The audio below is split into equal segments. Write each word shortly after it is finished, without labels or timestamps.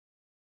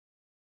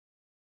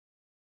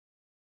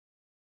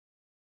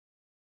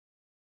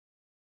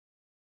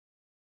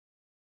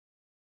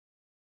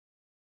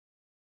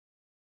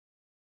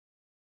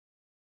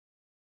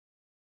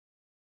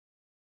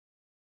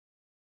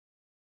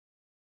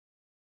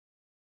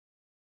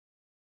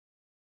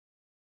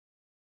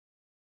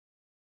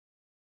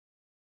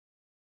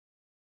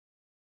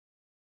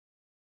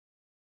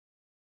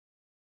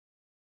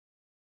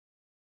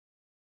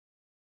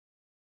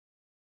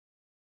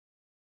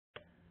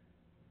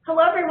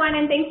Hello, everyone,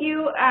 and thank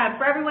you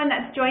for everyone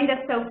that's joined us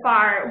so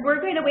far. We're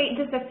going to wait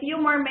just a few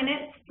more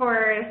minutes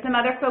for some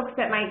other folks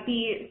that might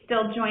be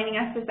still joining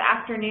us this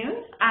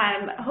afternoon.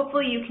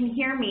 Hopefully you can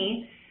hear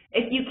me.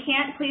 If you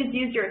can't, please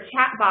use your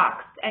chat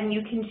box and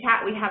you can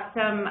chat. We have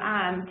some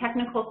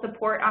technical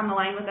support on the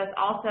line with us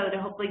also to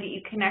hopefully get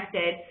you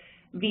connected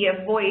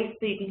via voice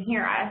so you can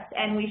hear us,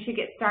 and we should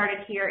get started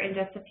here in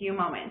just a few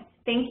moments.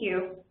 Thank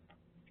you.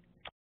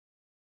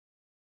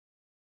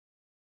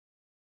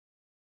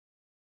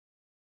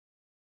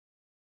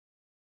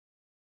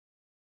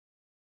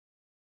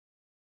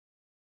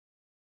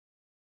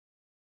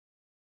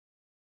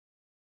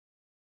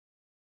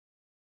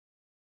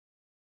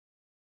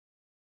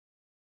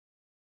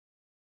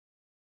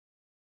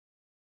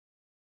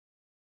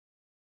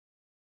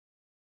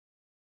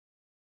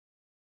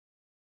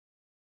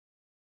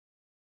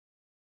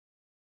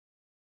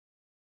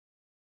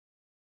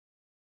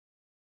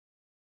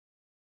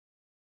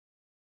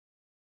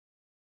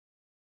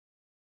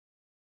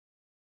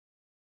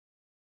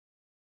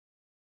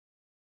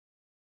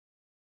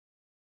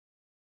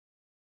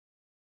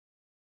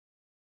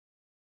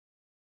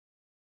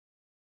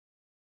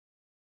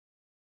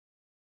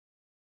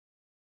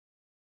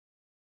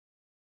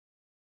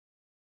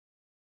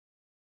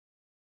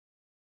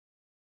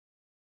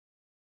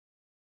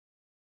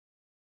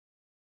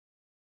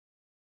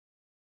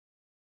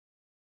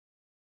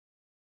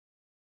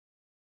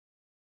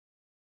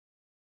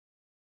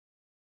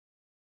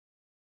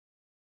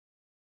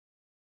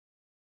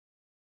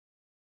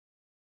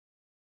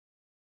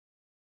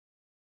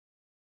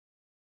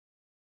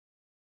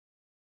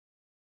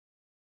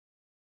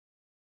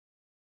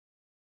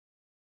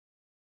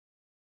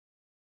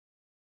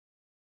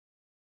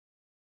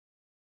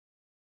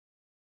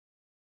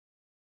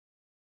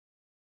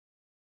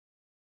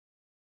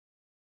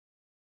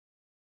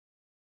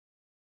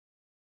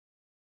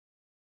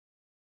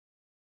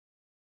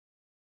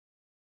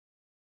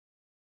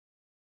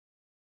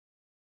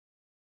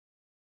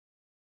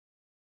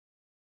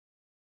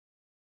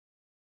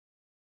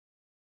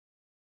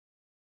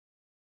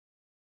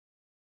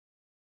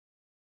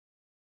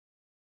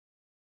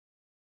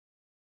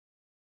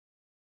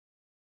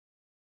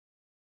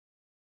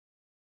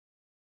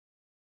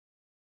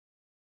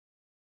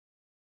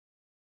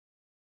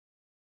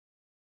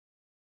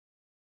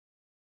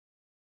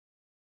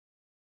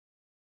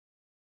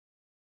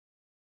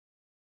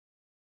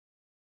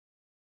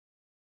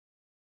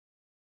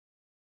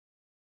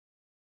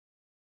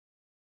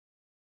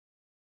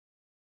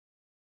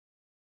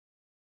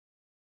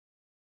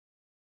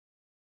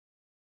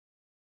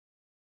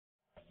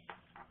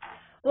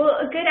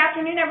 Well, good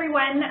afternoon,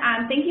 everyone.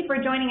 Thank you for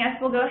joining us.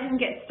 We'll go ahead and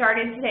get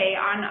started today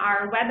on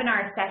our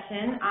webinar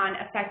session on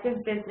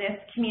effective business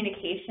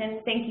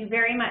communication. Thank you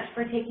very much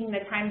for taking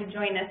the time to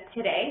join us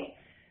today.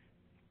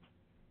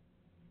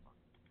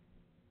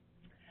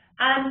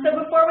 So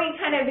before we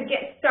kind of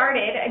get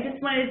started, I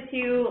just wanted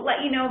to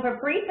let you know of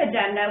a brief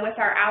agenda with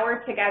our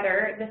hour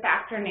together this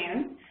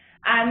afternoon.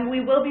 We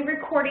will be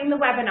recording the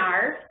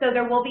webinar, so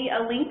there will be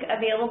a link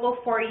available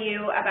for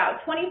you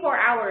about 24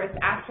 hours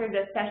after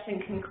the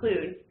session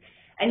concludes.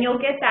 And you'll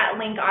get that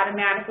link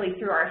automatically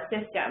through our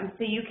system.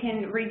 So you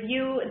can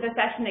review the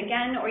session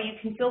again, or you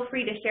can feel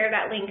free to share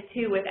that link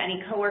too with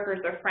any coworkers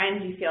or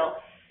friends you feel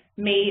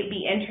may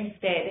be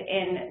interested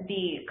in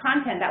the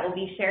content that will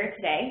be shared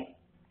today.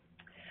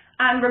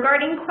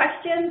 Regarding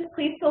questions,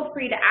 please feel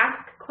free to ask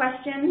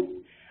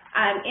questions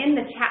in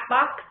the chat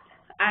box.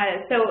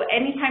 So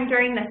anytime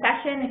during the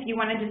session, if you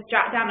want to just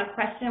jot down a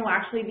question, we'll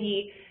actually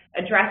be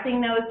addressing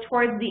those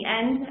towards the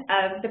end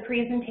of the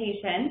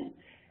presentation.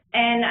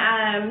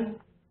 And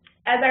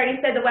as I already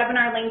said, the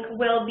webinar link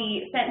will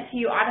be sent to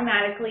you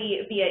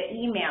automatically via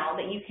email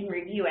that you can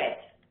review it.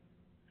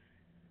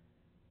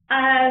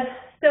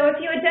 So a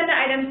few agenda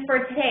items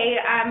for today.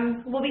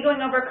 We'll be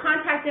going over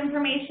contact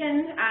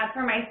information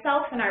for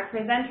myself and our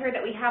presenter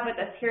that we have with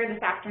us here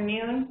this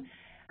afternoon.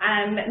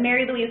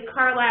 Mary Louise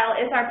Carlisle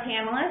is our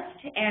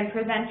panelist and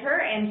presenter,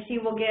 and she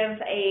will give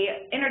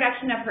an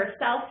introduction of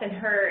herself and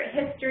her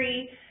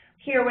history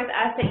here with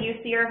us at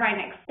UC Irvine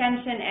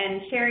Extension,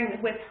 and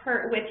sharing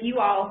with you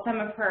all some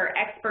of her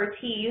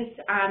expertise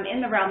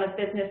in the realm of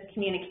business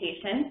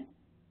communication.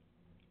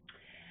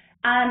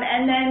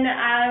 And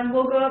then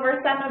we'll go over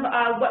some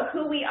of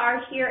who we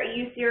are here at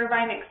UC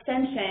Irvine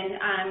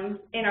Extension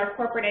in our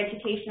corporate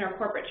education or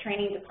corporate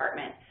training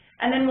department.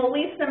 And then we'll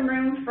leave some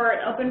room for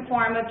an open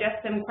forum of just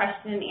some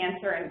question and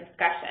answer and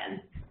discussion.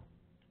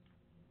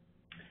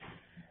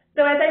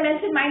 So as I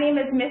mentioned, my name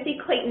is Missy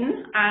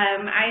Clayton.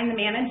 I am the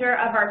manager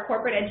of our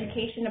corporate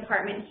education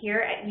department here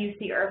at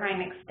UC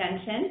Irvine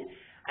Extension,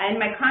 and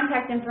my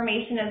contact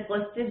information is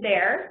listed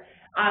there.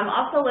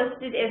 Also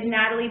listed is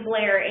Natalie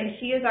Blair, and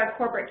she is our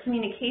corporate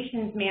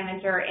communications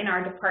manager in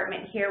our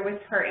department here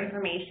with her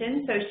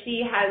information. So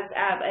she has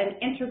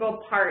an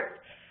integral part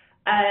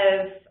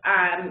of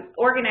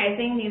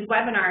organizing these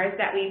webinars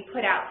that we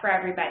put out for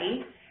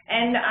everybody.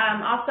 And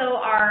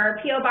also our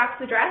P.O. Box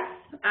address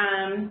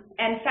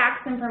and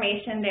fax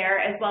information there,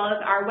 as well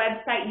as our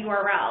website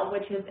URL,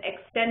 which is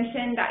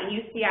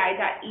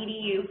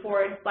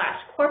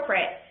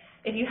extension.uci.edu/corporate.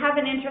 If you have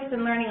an interest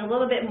in learning a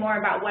little bit more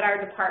about what our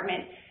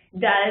department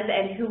does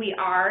and who we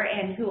are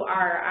and who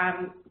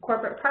our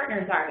corporate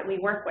partners are that we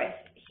work with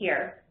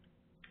here.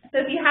 So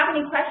if you have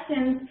any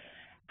questions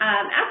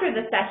after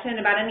the session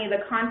about any of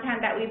the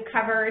content that we've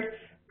covered,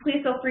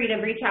 please feel free to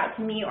reach out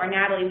to me or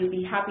Natalie. We'd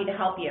be happy to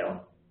help you.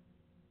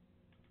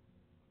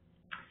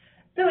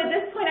 So at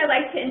this point, I'd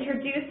like to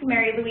introduce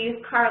Mary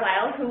Louise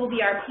Carlisle, who will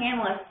be our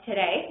panelist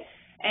today.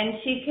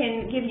 And she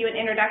can give you an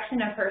introduction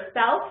of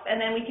herself,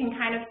 and then we can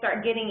kind of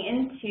start getting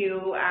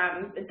into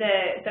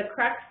the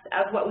crux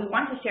of what we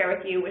want to share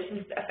with you, which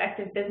is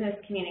effective business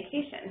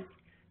communication.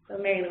 So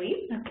Mary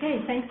Louise.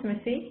 Okay, thanks,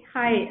 Missy.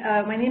 Hi,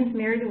 my name is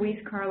Mary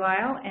Louise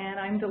Carlisle, and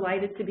I'm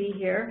delighted to be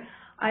here.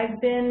 I've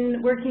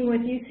been working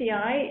with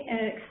UCI and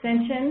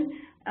Extension,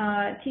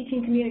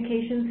 teaching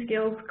communication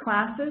skills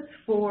classes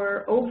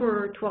for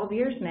over 12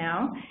 years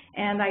now,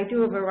 and I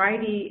do a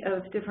variety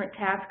of different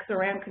tasks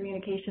around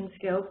communication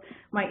skills.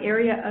 My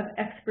area of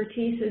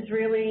expertise is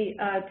really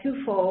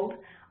twofold.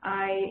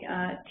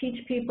 I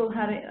teach people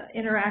how to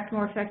interact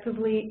more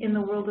effectively in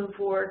the world of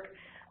work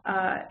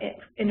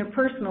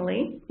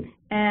interpersonally,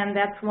 and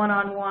that's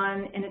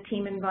one-on-one in a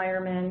team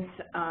environment,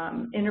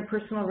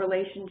 interpersonal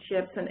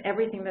relationships, and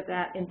everything that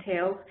that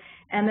entails.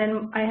 And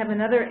then I have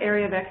another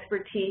area of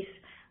expertise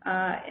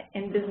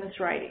in business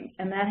writing,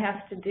 and that has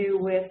to do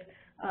with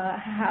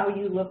how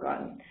you look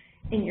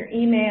in your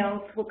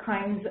emails, what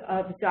kinds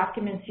of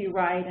documents you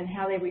write, and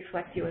how they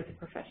reflect you as a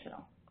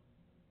professional.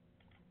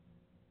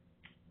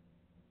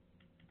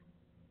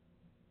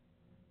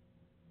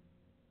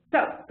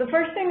 So the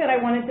first thing that I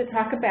wanted to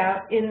talk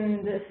about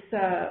in this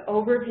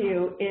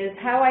overview is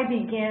how I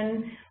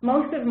begin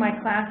most of my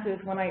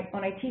classes when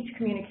I teach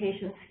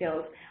communication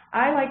skills.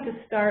 I like to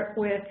start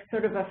with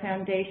sort of a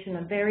foundation,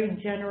 a very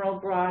general,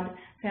 broad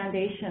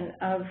foundation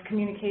of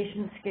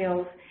communication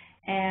skills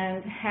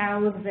and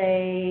how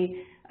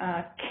they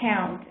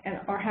count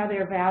or how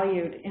they're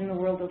valued in the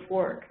world of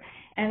work.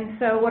 And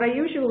so what I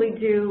usually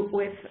do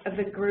with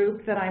the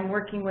group that I'm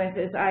working with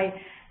is I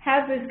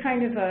have this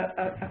kind of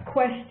a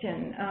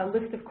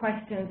list of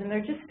questions, and they're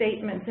just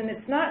statements, and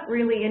it's not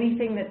really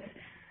anything that's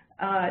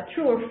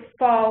true or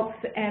false,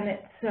 and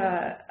it's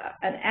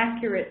an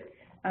accurate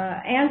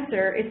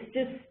answer. It's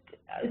just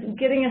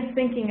getting us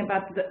thinking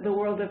about the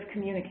world of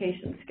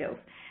communication skills.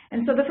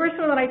 And so the first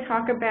one that I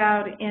talk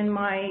about in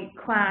my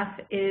class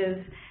is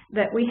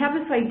that we have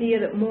this idea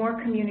that more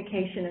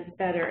communication is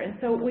better, and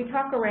so we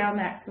talk around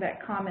that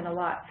comment a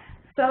lot.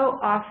 So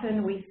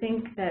often we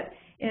think that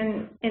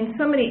in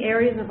so many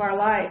areas of our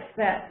life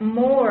that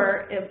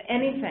more of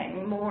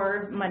anything,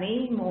 more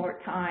money, more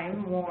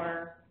time,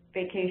 more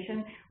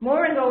vacation,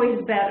 more is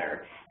always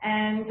better.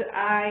 And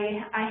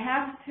I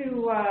have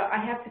to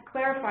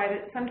clarify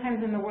that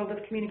sometimes in the world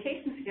of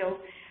communication skills,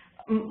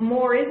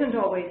 more isn't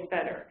always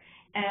better.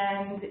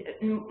 And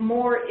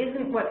more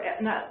isn't what,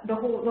 the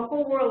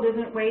whole world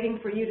isn't waiting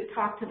for you to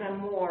talk to them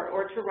more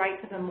or to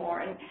write to them more.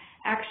 And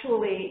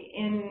actually,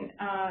 in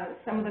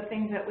some of the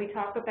things that we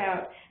talk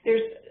about,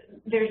 there's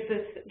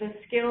this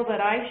skill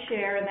that I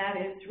share, and that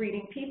is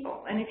reading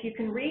people. And if you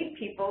can read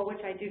people,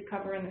 which I do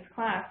cover in this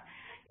class,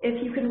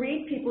 if you can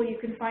read people, you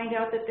can find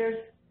out that there's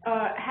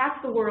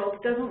half the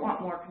world doesn't want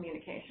more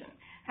communication.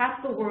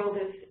 Half the world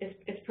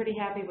is pretty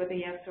happy with a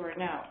yes or a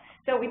no.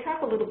 So we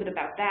talk a little bit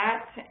about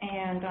that,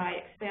 and I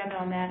expand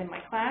on that in my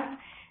class.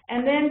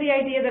 And then the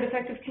idea that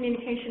effective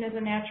communication is a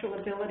natural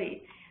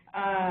ability.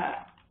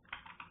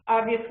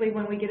 Obviously,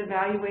 when we get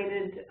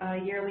evaluated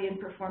yearly in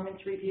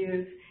performance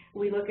reviews,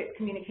 we look at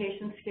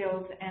communication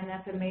skills, and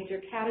that's a major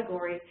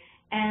category.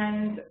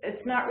 And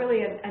it's not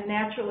really a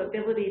natural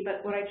ability,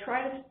 but what I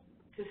try to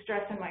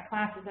stress in my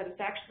class is that it's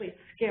actually a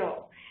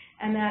skill,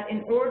 and that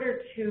in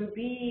order to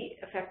be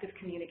effective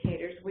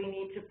communicators, we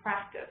need to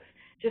practice,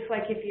 just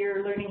like if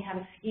you're learning how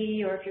to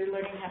ski or if you're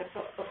learning how to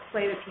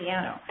play the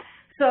piano.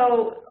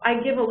 So I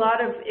give a lot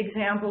of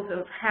examples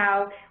of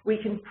how we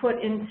can put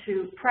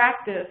into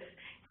practice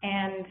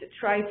and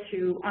try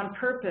to, on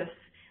purpose,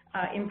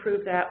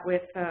 improve that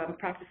with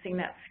practicing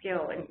that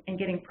skill and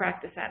getting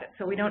practice at it,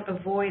 so we don't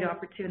avoid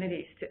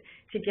opportunities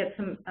to get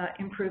some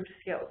improved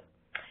skills.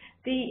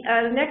 The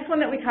next one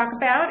that we talk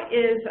about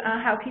is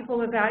how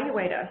people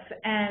evaluate us,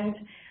 and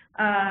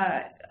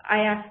I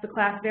ask the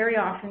class very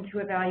often to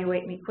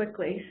evaluate me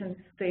quickly since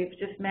they've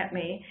just met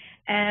me,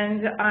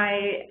 and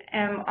I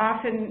am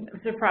often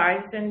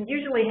surprised and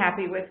usually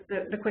happy with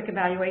the quick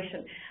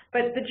evaluation.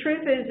 But the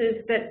truth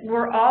is that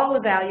we're all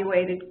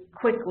evaluated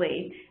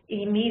quickly,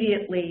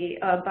 immediately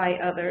by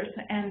others,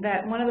 and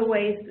that one of the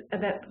ways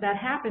that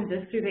happens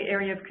is through the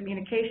area of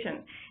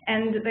communication.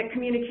 And that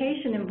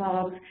communication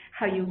involves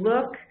how you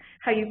look,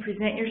 how you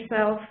present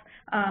yourself,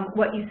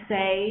 what you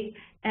say,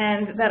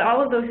 and that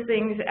all of those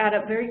things add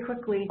up very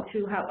quickly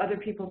to how other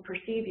people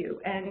perceive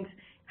you. And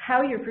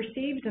how you're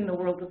perceived in the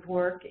world of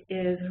work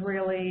is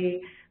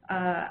really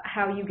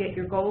how you get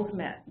your goals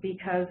met,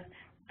 because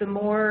the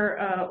more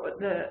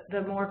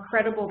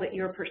credible that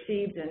you're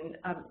perceived and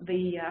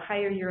the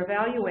higher you're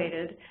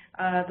evaluated,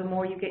 the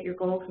more you get your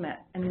goals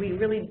met. And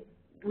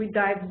we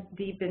dive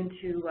deep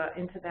into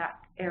that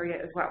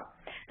area as well.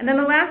 And then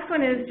the last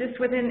one is just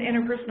within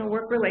interpersonal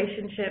work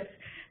relationships,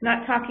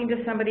 not talking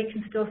to somebody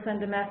can still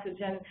send a message.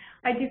 And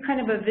I do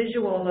kind of a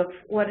visual of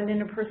what an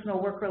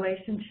interpersonal work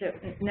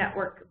relationship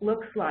network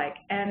looks like.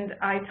 And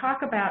I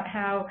talk about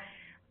how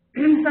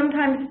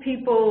sometimes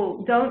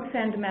people don't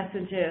send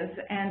messages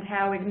and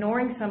how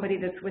ignoring somebody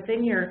that's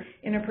within your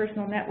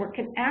interpersonal network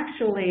can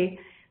actually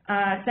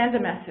send a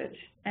message.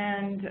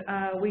 And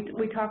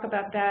we talk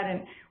about that,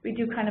 and we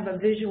do kind of a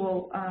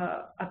visual,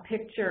 a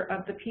picture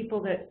of the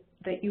people that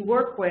you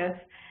work with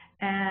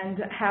and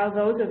how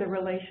those are the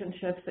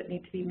relationships that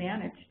need to be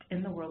managed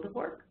in the world of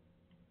work.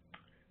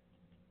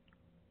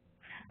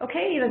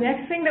 Okay, the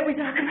next thing that we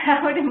talk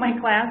about in my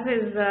class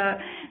is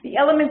the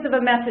elements of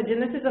a message,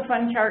 and this is a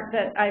fun chart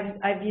that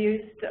I've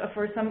used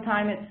for some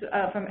time. It's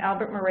from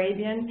Albert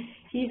Moravian.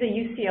 He's a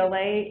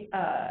UCLA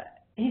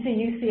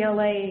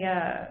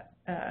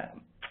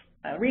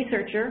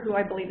researcher who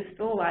I believe is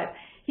still alive.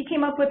 He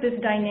came up with this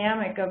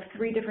dynamic of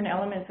 3 different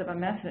elements of a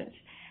message.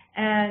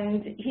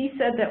 And he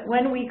said that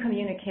when we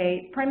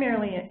communicate,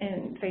 primarily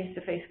in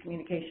face-to-face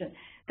communication,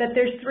 that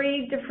there's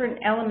 3 different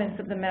elements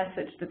of the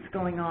message that's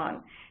going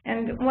on.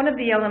 And one of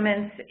the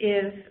elements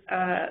is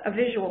a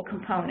visual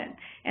component.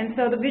 And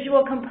so the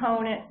visual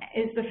component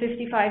is the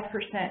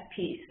 55%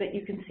 piece that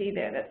you can see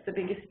there. That's the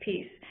biggest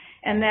piece.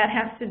 And that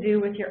has to do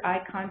with your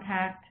eye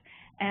contact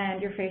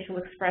and your facial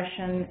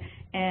expression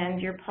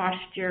and your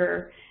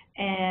posture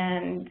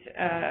and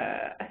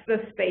the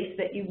space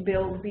that you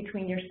build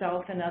between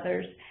yourself and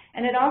others.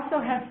 And it also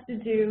has to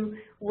do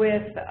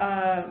with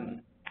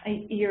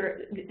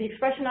the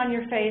expression on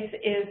your face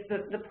is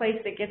the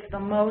place that gets the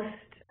most,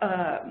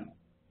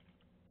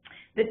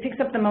 that picks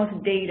up the most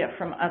data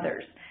from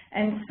others.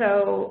 And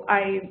so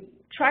I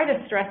try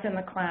to stress in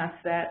the class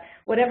that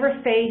whatever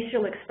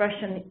facial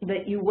expression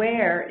that you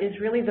wear is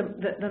really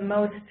the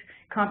most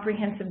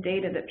comprehensive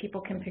data that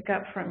people can pick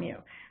up from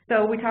you.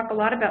 So we talk a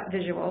lot about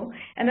visual.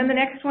 And then the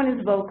next one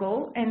is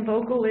vocal, and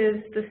vocal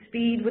is the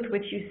speed with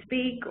which you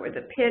speak or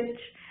the pitch,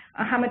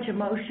 how much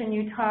emotion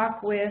you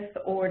talk with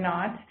or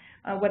not,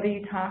 whether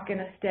you talk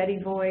in a steady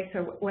voice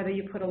or whether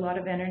you put a lot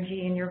of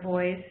energy in your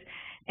voice.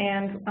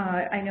 And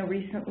I know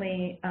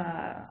recently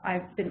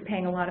I've been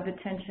paying a lot of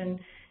attention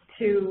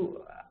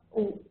to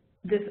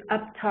this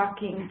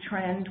up-talking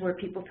trend where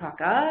people talk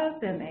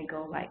up and they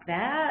go like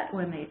that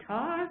when they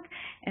talk.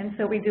 And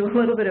so we do a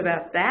little bit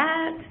about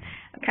that,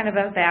 kind of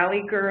a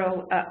Valley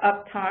Girl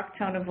up-talk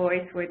tone of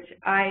voice, which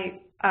I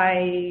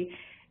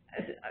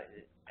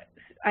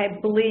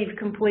believe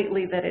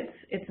completely that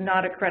it's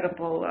not a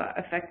credible,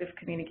 effective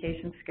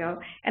communication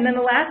skill. And then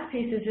the last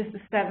piece is just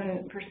the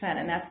 7%,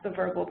 and that's the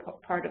verbal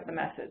part of the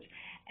message.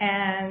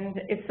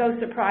 And it's so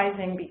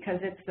surprising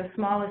because it's the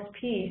smallest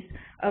piece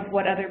of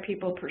what other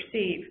people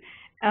perceive.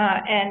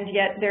 And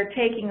yet they're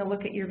taking a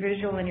look at your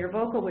visual and your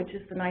vocal, which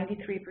is the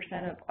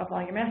 93% of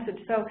all your message.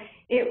 So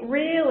it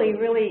really,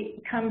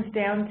 really comes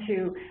down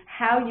to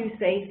how you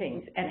say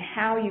things and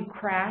how you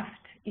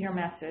craft your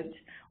message,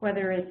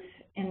 whether it's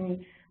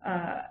in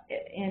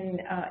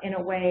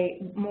a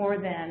way more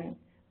than,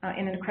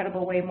 in an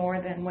incredible way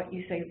more than what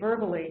you say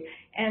verbally.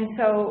 And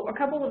so a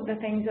couple of the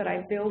things that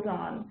I build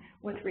on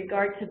with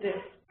regard to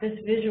this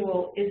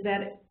visual is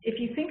that if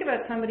you think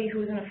about somebody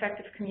who's an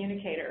effective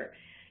communicator,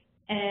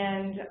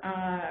 and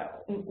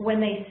when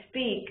they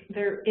speak,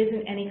 there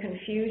isn't any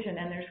confusion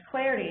and there's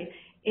clarity,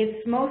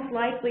 it's most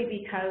likely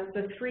because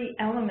the 3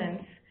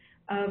 elements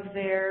of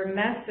their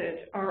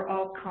message are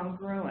all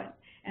congruent.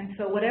 And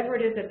so whatever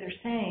it is that they're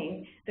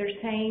saying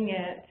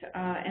it,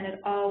 and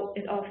it all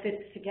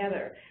fits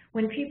together.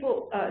 When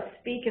people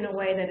speak in a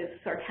way that is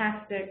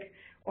sarcastic,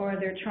 or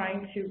they're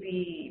trying to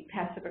be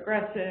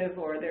passive-aggressive,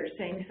 or they're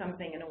saying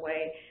something in a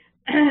way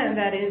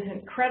that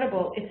isn't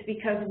credible, it's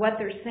because what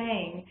they're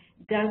saying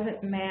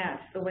doesn't match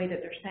the way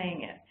that they're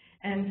saying it.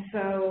 And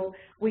so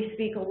we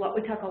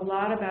talk a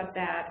lot about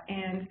that,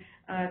 and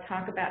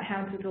talk about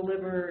how to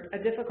deliver a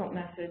difficult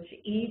message,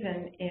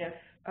 even if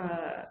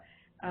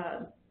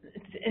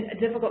it's a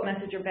difficult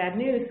message or bad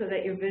news, so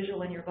that your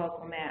visual and your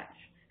vocal match,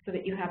 so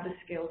that you have the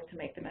skills to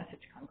make the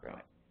message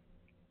congruent.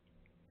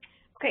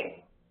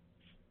 Okay.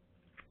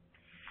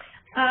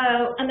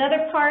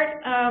 Another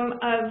part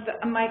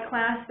of my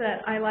class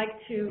that I like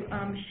to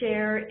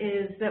share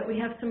is that we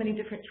have so many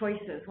different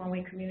choices when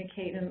we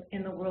communicate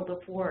in the world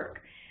of work.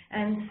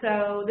 And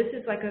so this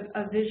is like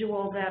a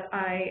visual that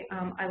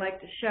I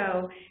like to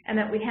show, and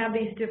that we have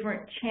these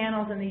different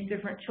channels and these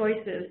different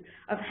choices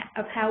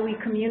of how we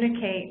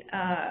communicate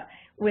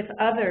with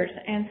others.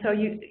 And so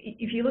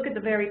if you look at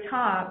the very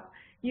top,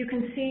 you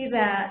can see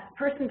that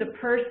person to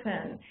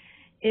person,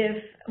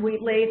 if we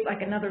laid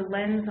like another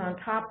lens on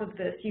top of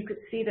this, you could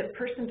see that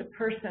person to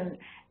person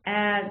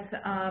as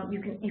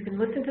you can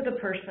listen to the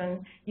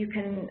person, you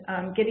can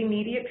get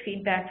immediate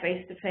feedback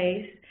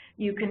face-to-face,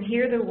 you can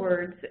hear the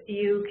words,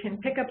 you can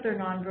pick up their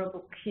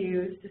nonverbal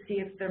cues to see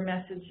if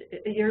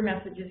your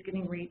message is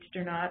getting reached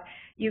or not,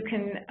 you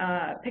can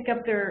pick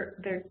up their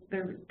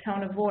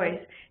tone of voice,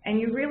 and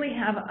you really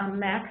have a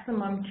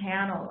maximum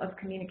channel of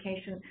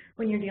communication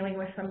when you're dealing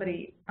with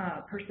somebody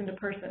person to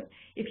person.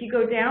 If you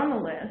go down the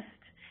list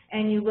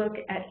and you look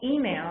at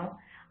email,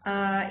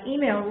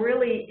 email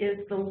really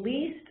is the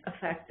least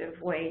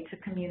effective way to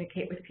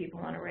communicate with people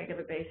on a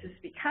regular basis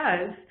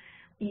because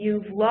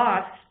you've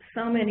lost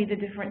so many of the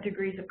different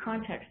degrees of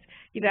context.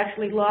 You've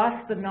actually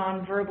lost the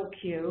nonverbal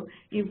cue,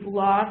 you've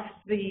lost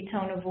the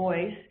tone of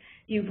voice,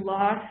 you've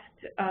lost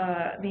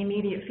the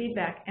immediate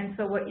feedback, and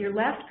so what you're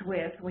left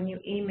with when you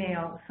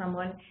email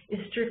someone is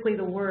strictly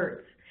the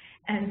words.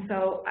 And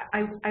so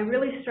I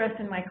really stress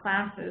in my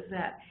classes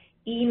that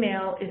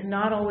email is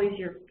not always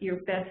your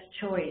best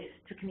choice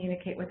to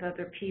communicate with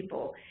other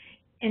people.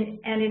 And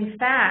in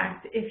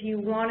fact, if you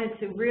wanted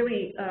to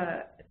really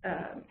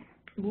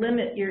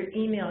limit your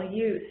email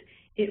use,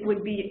 it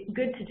would be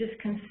good to just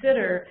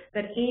consider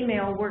that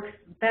email works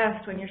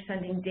best when you're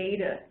sending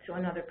data to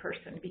another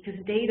person, because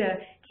data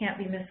can't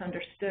be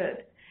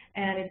misunderstood,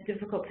 and it's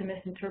difficult to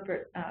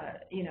misinterpret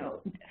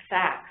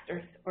facts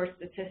or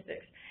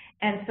statistics.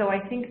 And so I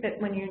think that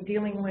when you're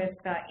dealing with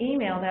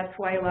email, that's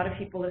why a lot of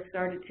people have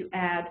started to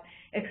add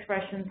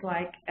expressions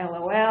like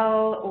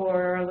LOL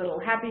or a little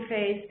happy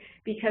face,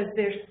 because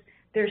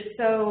they're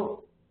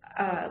so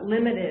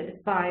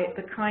limited by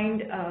the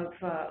kind of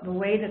the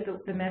way that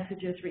the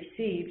message is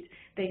received.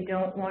 They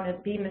don't want to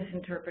be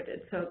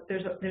misinterpreted. So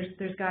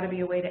there's got to be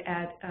a way to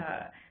add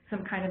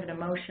some kind of an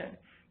emotion.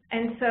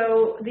 And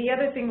so the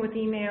other thing with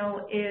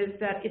email is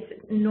that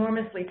it's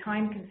enormously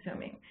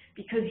time-consuming,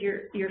 because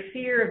your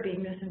fear of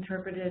being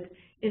misinterpreted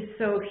is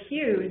so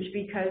huge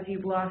because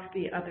you've lost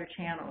the other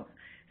channels.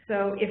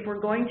 So if we're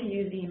going to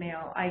use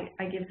email, I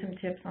give some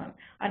tips on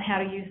how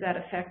to use that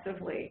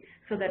effectively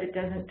so that it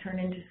doesn't turn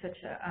into such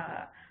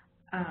a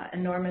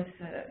enormous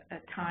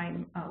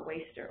time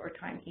waster or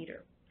time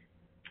eater.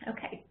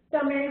 Okay. So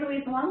Mary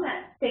Louise, along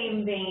that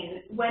same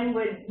vein, when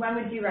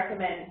would you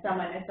recommend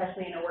someone,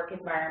 especially in a work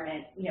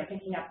environment,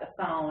 picking up the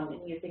phone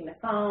and using the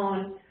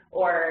phone,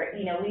 or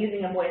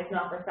leaving a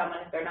voicemail for someone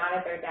if they're not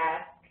at their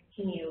desk?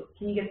 Can you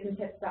give some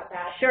tips about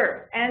that?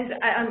 Sure. And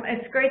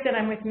it's great that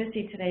I'm with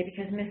Missy today,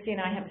 because Missy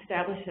and I have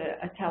established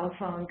a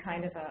telephone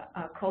kind of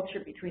a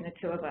culture between the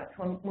two of us.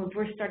 When we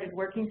first started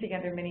working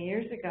together many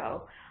years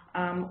ago,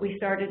 we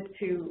started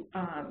to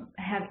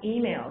have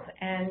emails,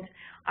 and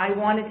I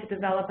wanted to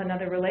develop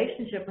another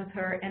relationship with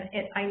her, and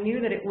I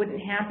knew that it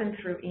wouldn't happen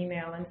through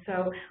email, and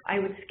so I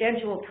would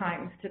schedule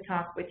times to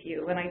talk with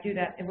you, and I do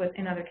that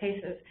in other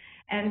cases.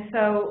 And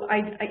so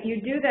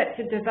you do that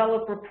to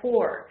develop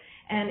rapport,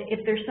 and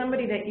if there's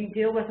somebody that you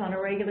deal with on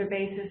a regular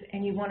basis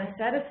and you want to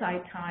set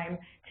aside time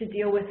to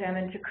deal with them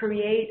and to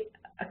create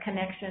a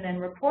connection and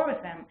rapport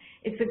with them,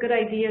 it's a good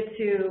idea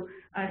to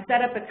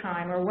set up a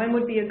time, or when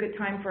would be a good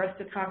time for us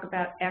to talk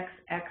about X,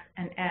 X,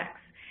 and X,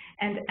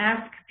 and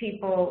ask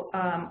people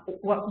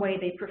what way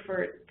they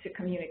prefer to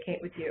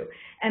communicate with you,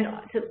 and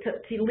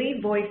to leave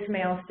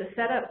voicemails, to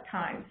set up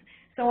times.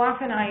 So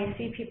often I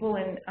see people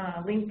in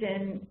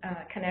LinkedIn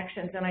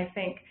connections, and I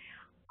think,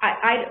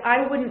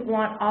 I wouldn't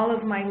want all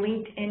of my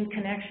LinkedIn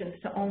connections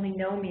to only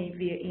know me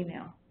via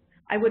email.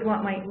 I would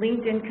want my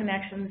LinkedIn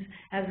connections,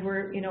 as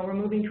we're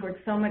moving towards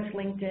so much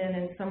LinkedIn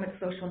and so much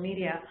social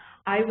media,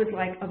 I would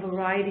like a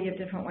variety of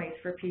different ways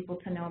for people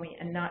to know me,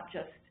 and not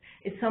just,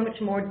 it's so much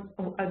more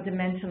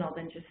dimensional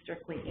than just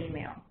strictly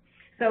email.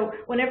 So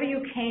whenever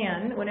you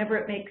can, whenever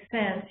it makes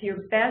sense, your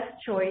best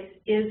choice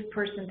is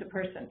person to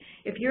person.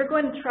 If you're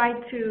going to try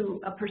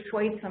to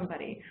persuade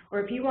somebody, or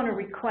if you want to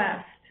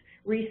request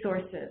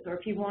resources, or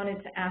if you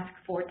wanted to ask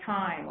for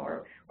time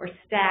or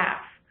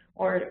staff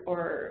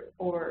or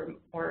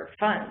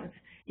funds,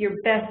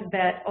 your best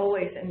bet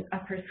always in a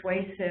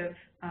persuasive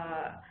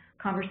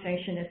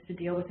conversation is to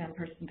deal with them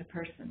person to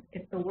person.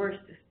 If the worst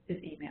is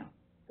email.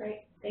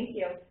 Great, thank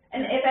you.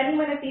 And if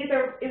anyone, if these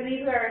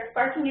are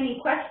sparking any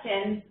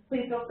questions,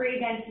 please feel free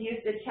again to use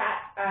the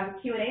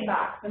chat Q&A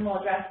box, and we'll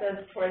address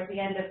those towards the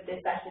end of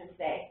this session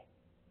today.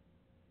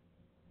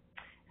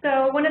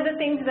 So one of the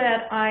things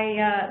that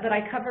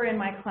I cover in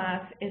my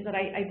class is that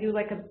I do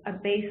like a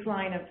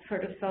baseline of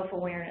sort of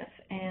self-awareness.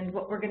 And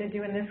what we're going to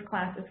do in this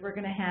class is we're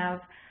going to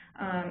have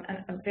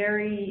a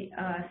very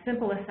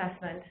simple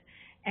assessment,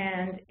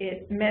 and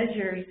it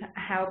measures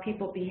how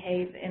people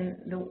behave in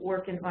the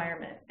work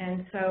environment.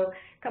 And so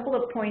a couple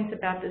of points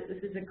about this.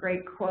 This is a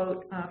great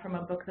quote from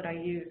a book that I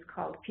use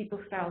called People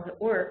Styles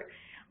at Work.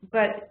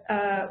 But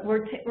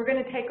we're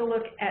going to take a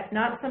look at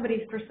not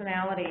somebody's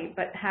personality,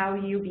 but how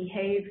you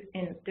behave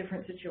in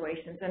different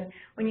situations. And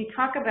when you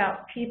talk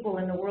about people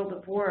in the world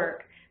of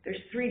work, there's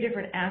three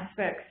different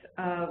aspects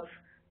of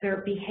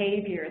their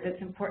behavior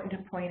that's important to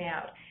point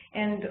out.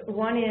 And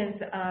one is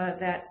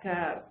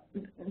that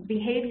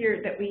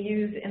behavior that we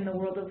use in the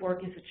world of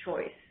work is a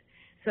choice.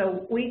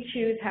 So we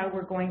choose how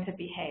we're going to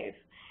behave.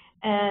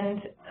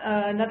 And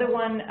another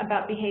one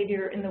about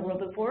behavior in the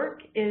world of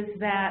work is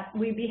that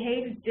we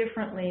behave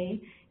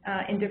differently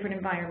in different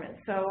environments.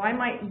 So I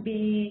might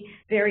be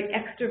very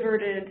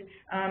extroverted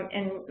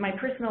in my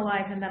personal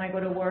life, and then I go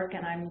to work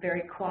and I'm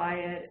very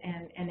quiet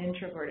and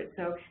introverted.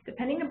 So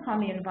depending upon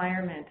the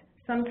environment,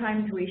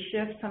 sometimes we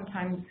shift,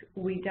 sometimes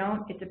we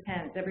don't. It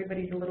depends.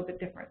 Everybody's a little bit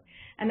different.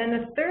 And then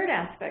the third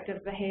aspect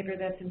of behavior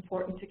that's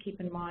important to keep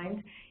in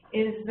mind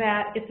is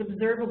that it's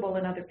observable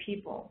in other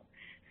people.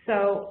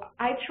 So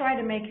I try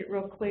to make it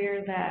real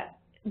clear that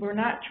we're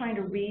not trying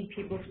to read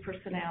people's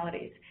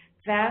personalities.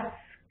 That's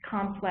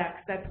complex,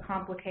 that's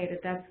complicated,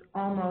 that's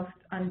almost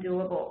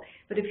undoable.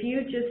 But if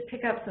you just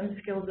pick up some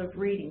skills of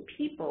reading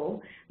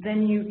people,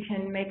 then you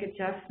can make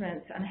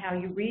adjustments on how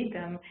you read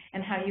them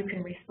and how you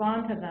can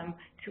respond to them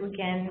to,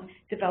 again,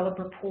 develop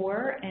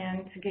rapport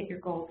and to get your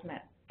goals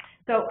met.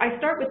 So I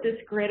start with this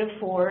grid of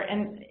 4,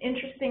 and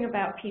interesting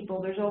about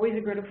people, there's always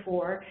a grid of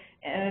 4.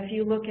 And if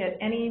you look at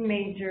any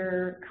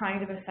major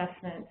kind of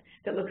assessment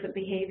that looks at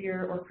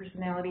behavior or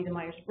personality, the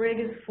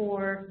Myers-Briggs is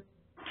 4.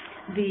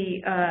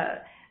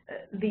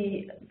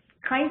 The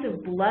kinds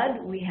of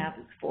blood we have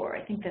is 4.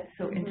 I think that's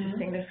so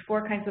interesting. There's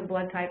 4 kinds of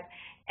blood types.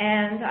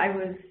 And I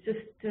was just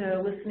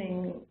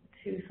listening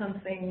to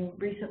something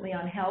recently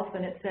on health,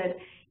 and it said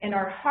in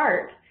our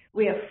heart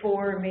we have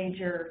 4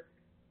 major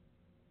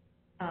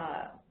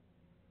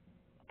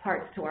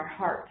parts to our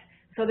heart.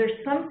 So there's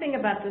something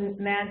about the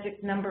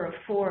magic number of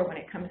 4 when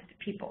it comes to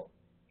people.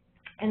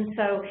 And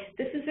so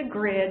this is a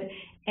grid,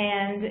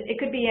 and it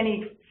could be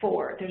any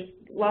 4. There's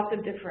lots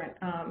of different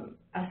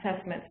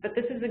assessments, but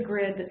this is a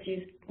grid that's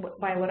used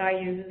by what I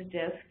use as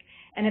DISC,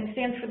 and it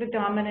stands for the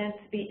dominant,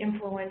 the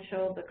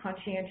influential, the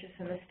conscientious,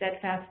 and the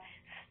steadfast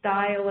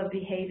style of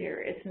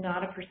behavior. It's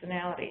not a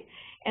personality.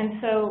 And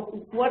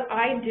so what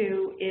I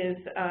do is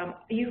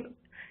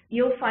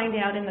you'll find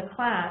out in the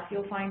class,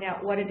 you'll find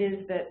out what it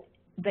is that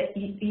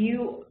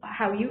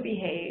how you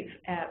behave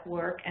at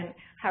work and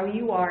how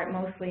you are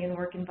mostly in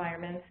work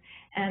environments,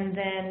 and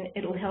then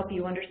it'll help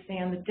you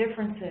understand the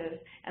differences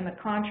and the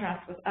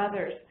contrast with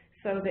others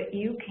so that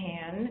you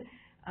can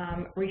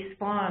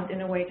respond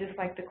in a way just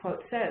like the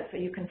quote says. So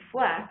you can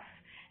flex,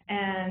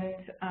 and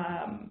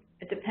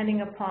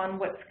depending upon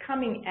what's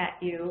coming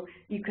at you,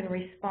 you can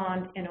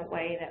respond in a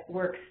way that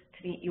works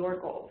to meet your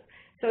goals.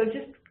 So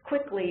just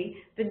quickly,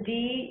 the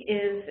D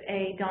is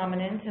a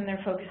dominant, and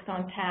they're focused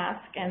on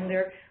task, and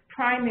their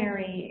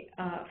primary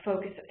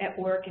focus at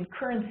work and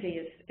currency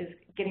is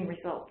getting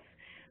results.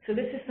 So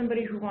this is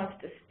somebody who wants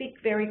to speak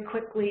very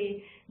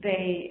quickly.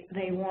 They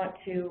want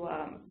to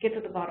get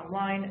to the bottom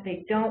line.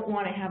 They don't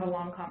want to have a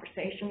long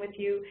conversation with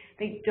you.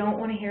 They don't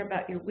want to hear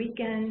about your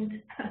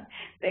weekend.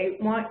 They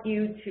want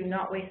you to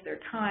not waste their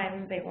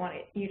time. They want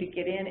you to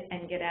get in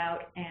and get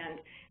out, and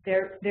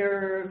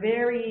they're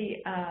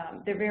very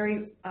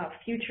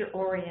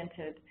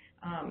future-oriented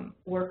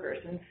workers.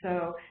 And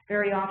so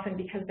very often,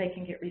 because they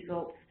can get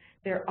results,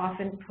 they're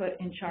often put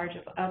in charge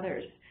of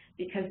others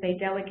because they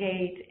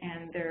delegate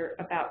and they're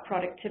about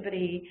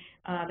productivity.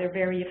 They're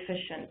very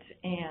efficient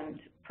and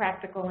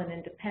practical and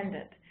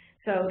independent.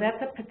 So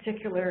that's a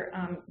particular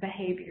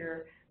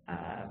behavior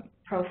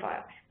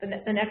profile.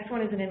 The next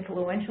one is an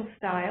influential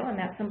style, and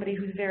that's somebody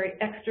who's very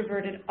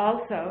extroverted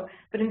also,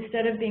 but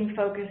instead of being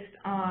focused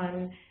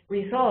on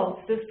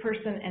results, this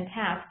person and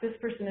tasks, this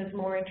person is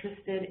more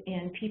interested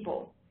in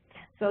people.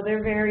 So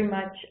they're very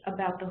much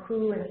about the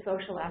who and the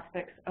social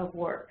aspects of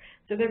work.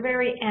 So they're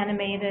very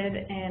animated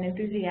and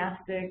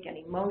enthusiastic and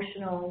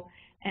emotional,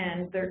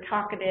 and they're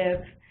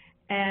talkative,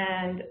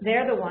 and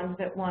they're the ones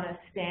that want to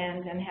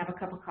stand and have a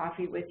cup of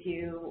coffee with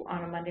you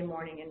on a Monday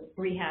morning and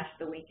rehash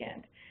the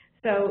weekend.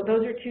 So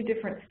those are 2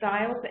 different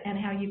styles, and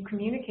how you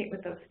communicate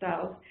with those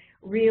styles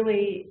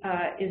really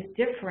is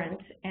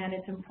different, and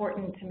it's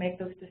important to make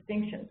those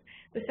distinctions.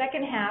 The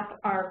second half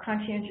are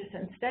conscientious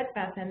and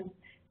steadfast, and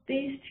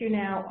these 2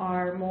 now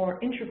are more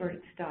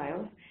introverted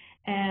styles,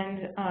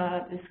 and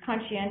this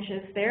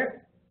conscientious,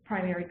 their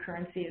primary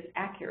currency is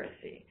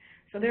accuracy.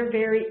 So they're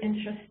very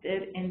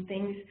interested in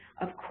things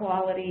of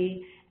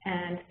quality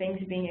and things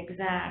being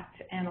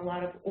exact and a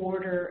lot of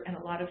order and a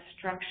lot of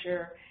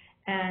structure,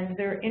 and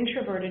they're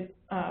introverted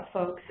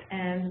folks,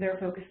 and they're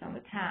focused on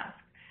the task.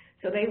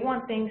 So they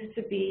want things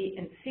to be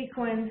in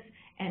sequence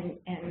and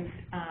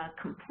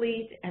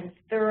complete and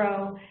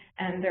thorough,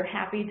 and they're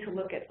happy to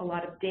look at a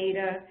lot of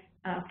data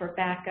for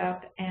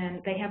backup,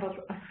 and they have a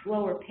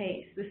slower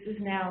pace. This is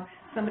now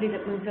somebody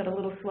that moves at a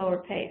little slower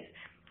pace.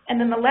 And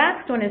then the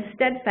last one is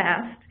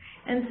steadfast,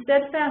 and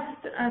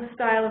steadfast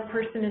style of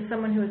person is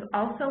someone who is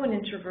also an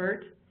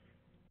introvert,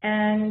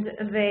 and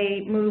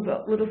they move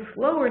a little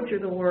slower through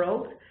the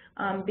world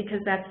because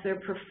that's their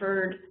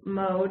preferred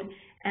mode,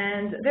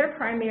 and their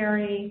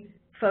primary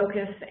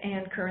focus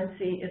and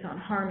currency is on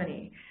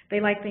harmony. They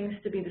like things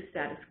to be the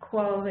status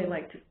quo. They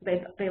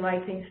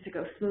like things to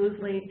go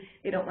smoothly.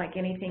 They don't like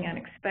anything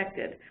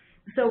unexpected.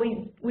 So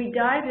we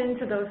dive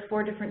into those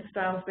 4 different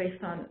styles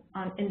based on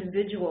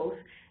individuals,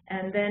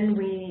 and then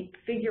we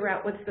figure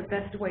out what's the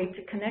best way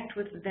to connect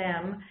with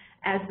them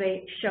as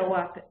they show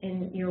up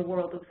in your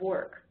world of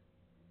work.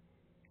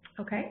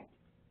 Okay.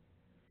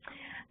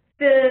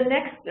 The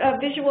next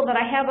visual that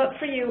I have up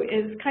for you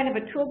is kind of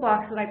a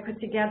toolbox that I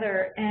put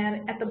together,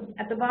 and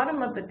at the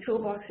bottom of the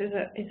toolbox is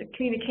a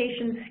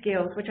communication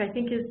skills, which I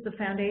think is the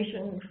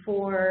foundation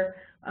for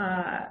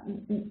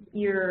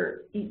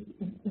your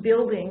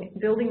building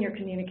your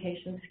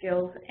communication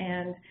skills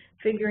and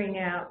figuring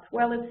out,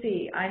 well, let's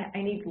see,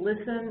 I need to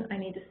listen, I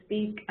need to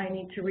speak, I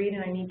need to read,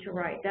 and I need to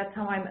write. That's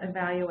how I'm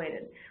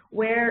evaluated.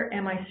 Where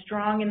am I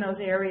strong in those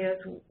areas?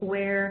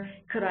 Where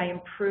could I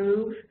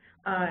improve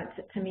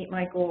to meet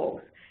my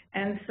goals?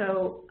 And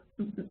so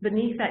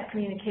beneath that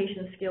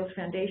communication skills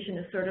foundation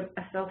is sort of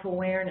a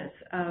self-awareness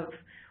of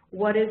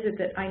what is it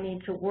that I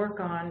need to work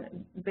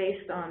on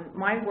based on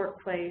my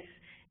workplace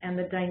and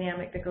the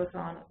dynamic that goes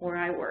on where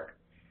I work.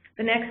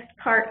 The next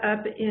part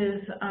up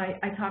is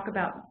I talk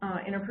about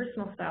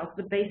interpersonal styles,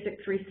 the basic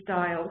 3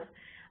 styles,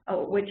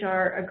 which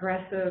are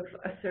aggressive,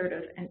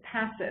 assertive, and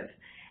passive.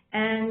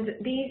 And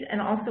these,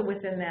 and also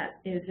within that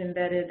is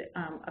embedded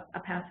a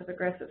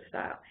passive-aggressive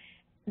style.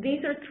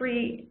 These are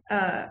 3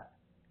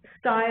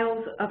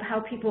 styles of how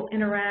people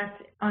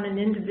interact on an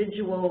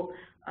individual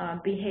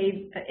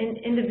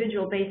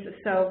individual basis.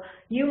 So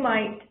you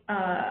might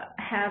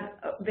have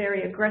a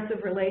very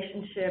aggressive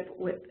relationship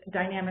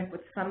dynamic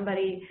with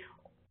somebody,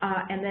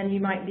 and then you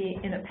might be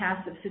in a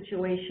passive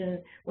situation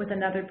with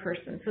another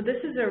person. So this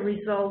is a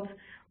result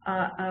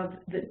of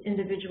the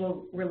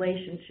individual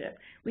relationship.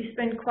 We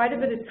spend quite a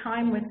bit of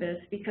time with this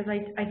because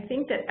I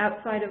think that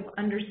outside of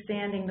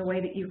understanding the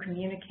way that you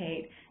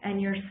communicate and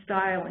your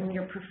style and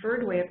your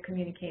preferred way of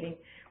communicating,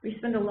 we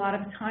spend a lot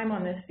of time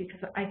on this because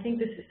I think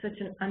this is such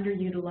an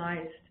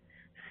underutilized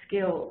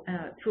skill,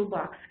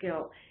 toolbox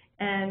skill.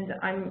 And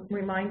I'm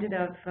reminded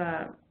of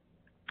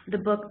the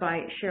book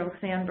by Sheryl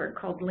Sandberg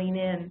called Lean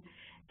In,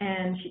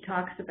 and she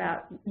talks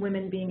about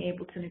women being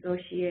able to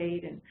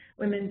negotiate and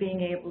women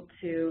being able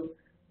to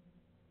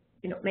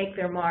make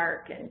their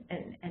mark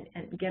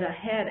and get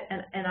ahead.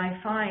 And I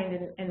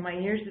find in my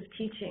years of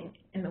teaching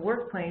in the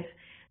workplace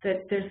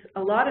that there's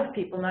a lot of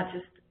people, not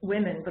just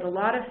women, but a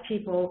lot of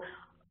people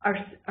are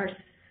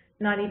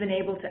not even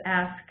able to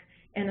ask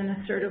in an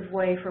assertive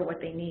way for what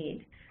they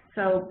need.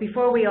 So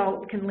before we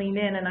all can lean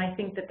in, and I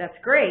think that that's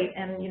great,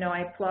 and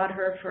I applaud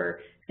her for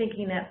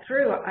thinking that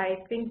through, I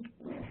think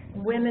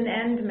women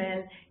and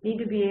men need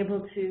to be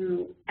able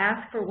to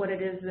ask for what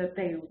it is that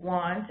they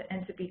want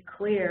and to be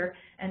clear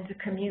and to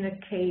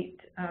communicate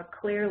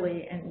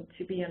clearly and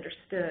to be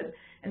understood.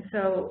 And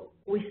so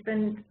we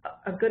spend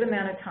a good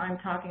amount of time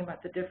talking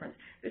about the difference.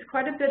 There's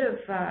quite a bit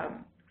of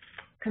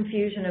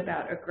confusion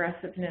about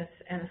aggressiveness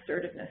and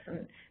assertiveness,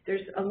 and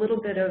there's a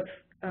little bit of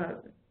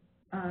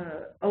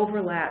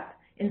overlap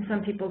in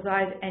some people's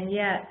eyes, and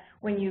yet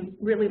when you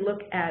really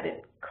look at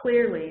it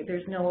clearly,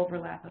 there's no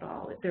overlap at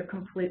all. They're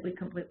completely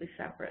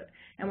separate.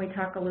 And we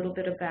talk a little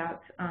bit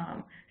about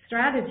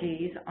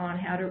strategies on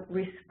how to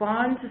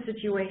respond to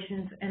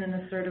situations in an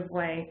assertive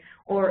way,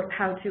 or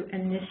how to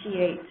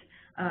initiate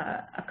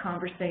a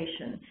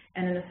conversation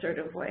in an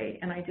assertive way.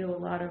 And I do a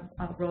lot of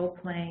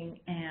role-playing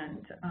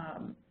and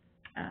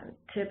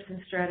tips and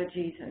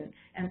strategies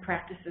and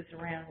practices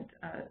around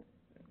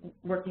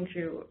working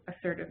through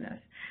assertiveness.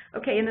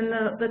 Okay, and then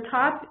the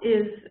top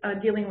is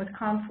dealing with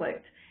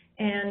conflict.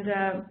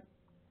 And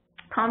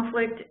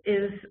conflict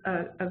is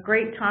a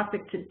great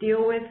topic to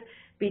deal with,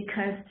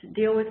 because to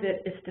deal with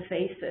it is to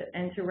face it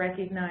and to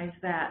recognize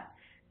that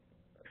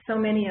so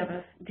many of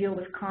us deal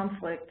with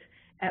conflict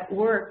at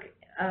work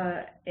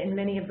in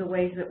many of the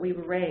ways that we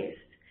were raised.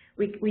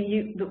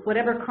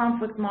 Whatever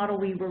conflict model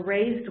we were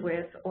raised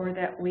with, or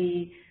that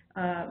we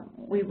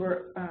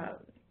were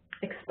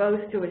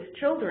exposed to as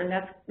children,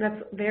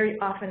 that's very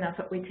often that's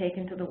what we take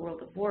into the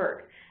world of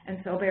work. And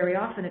so very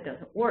often it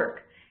doesn't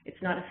work. It's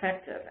not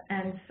effective.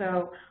 And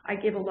so I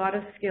give a lot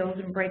of skills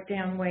and break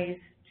down ways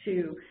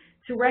to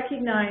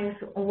recognize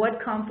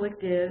what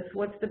conflict is,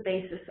 what's the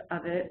basis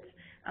of it,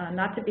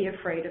 not to be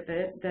afraid of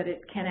it, that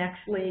it can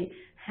actually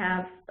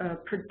have a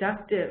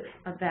productive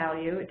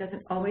value. It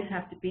doesn't always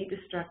have to be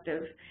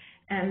destructive,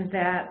 and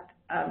that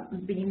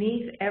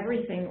beneath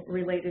everything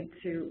related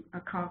to a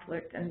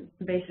conflict and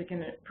basic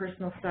and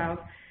personal styles,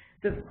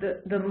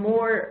 the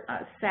more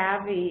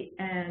savvy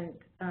and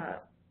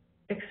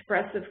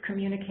expressive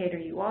communicator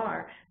you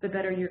are, the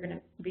better you're going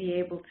to be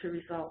able to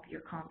resolve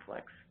your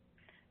conflicts.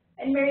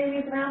 And Mary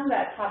Louise, around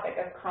that topic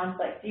of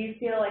conflict, do you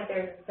feel like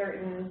there's a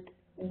certain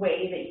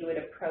way that you would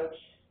approach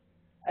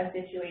a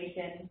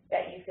situation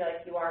that you feel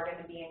like you are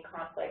going to be in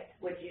conflict?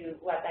 Would you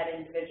let that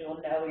individual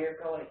know you're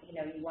going,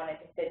 you wanted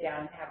to sit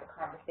down and have a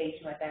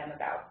conversation with them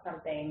about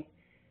something,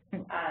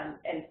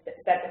 and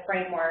set the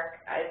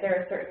framework? Is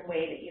there a certain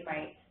way that you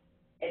might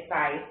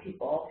advise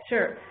people?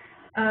 Sure.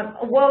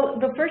 Well,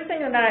 the first thing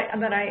that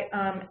I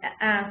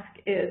ask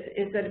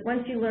is that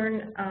once you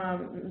learn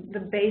the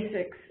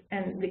basics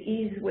and the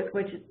ease with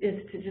which it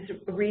is to just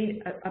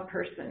read a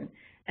person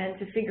and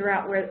to figure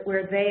out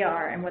where they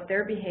are and what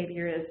their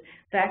behavior is,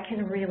 that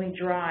can really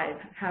drive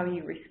how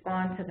you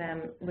respond to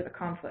them with a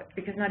conflict,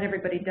 because not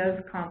everybody does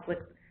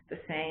conflict the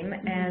same.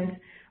 And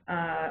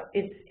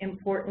it's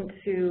important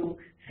to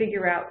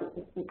figure out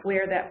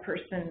where that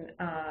person,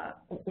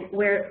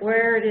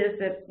 where it is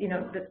that,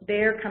 that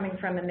they're coming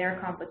from in their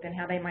conflict and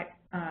how they might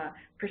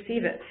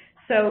perceive it.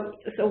 So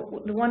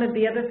one of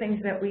the other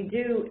things that we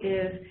do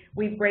is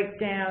we break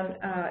down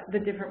the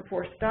different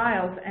 4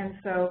 styles, and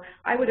so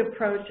I would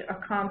approach a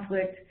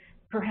conflict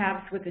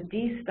perhaps with a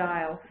D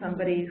style,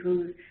 somebody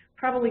who's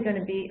probably going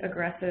to be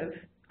aggressive,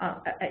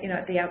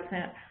 at the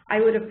outset. I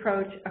would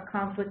approach a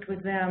conflict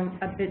with them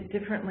a bit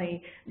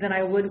differently than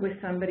I would with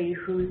somebody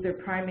whose their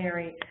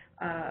primary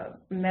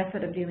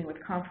method of dealing with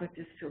conflict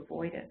is to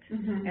avoid it,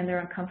 and they're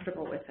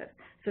uncomfortable with it.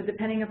 So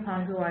depending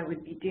upon who I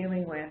would be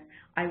dealing with,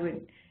 I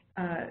would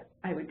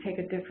take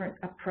a different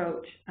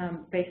approach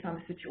based on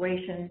the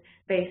situation,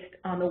 based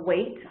on the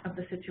weight of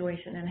the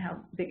situation and how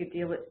big a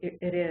deal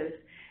it is.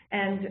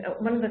 And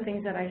one of the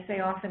things that I say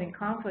often in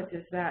conflict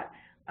is that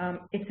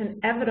it's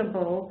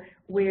inevitable.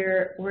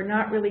 We're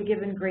not really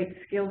given great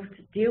skills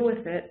to deal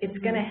with it. It's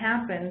going to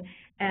happen,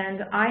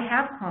 and I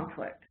have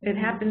conflict. It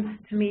happens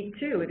to me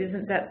too. It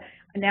isn't that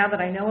now that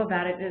I know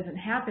about it, it doesn't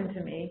happen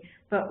to me,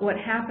 but what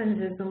happens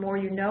is the more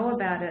you know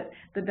about it,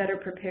 the better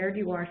prepared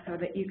you are so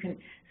that you can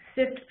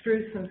sift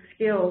through some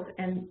skills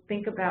and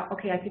think about,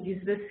 okay, I could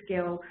use this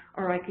skill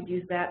or I could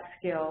use that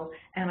skill,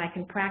 and I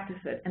can practice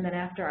it. And then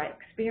after I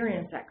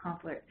experience that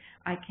conflict,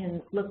 I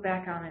can look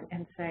back on it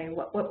and say,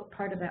 what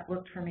part of that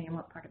worked for me and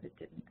what part of it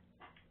didn't.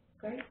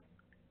 Great.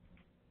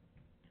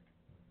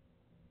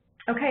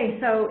 Okay,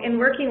 so in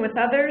working with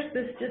others,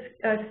 this just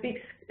speaks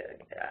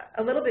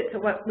a little bit to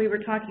what we were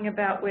talking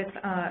about with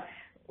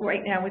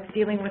right now with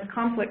dealing with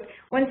conflict.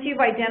 Once you've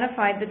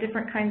identified the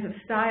different kinds of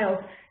styles,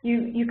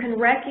 you can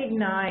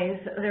recognize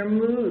their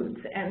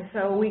moods, and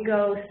so we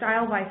go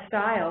style by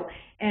style,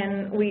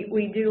 and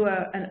we do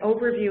an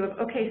overview of,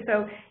 okay,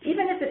 so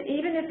even if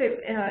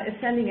it is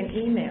sending an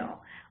email,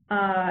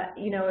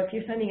 if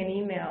you're sending an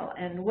email,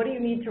 and what do you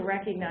need to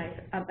recognize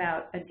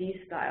about a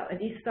D style? A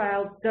D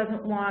style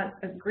doesn't want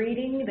a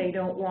greeting. They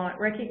don't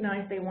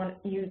recognize they want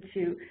you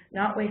to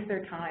not waste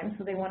their time,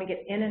 so they want to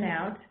get in and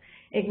out.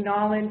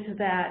 Acknowledge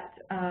that,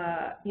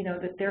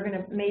 that they're going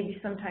to maybe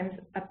sometimes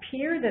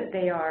appear that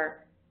they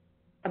are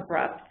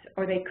abrupt,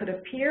 or they could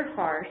appear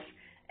harsh,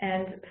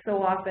 and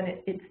so often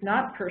it's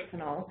not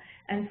personal.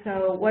 And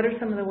so what are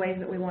some of the ways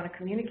that we want to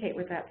communicate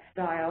with that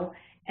style?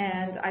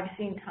 And I've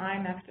seen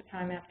time after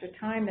time after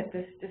time that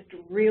this just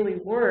really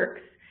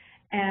works.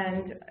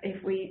 And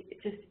if we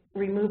just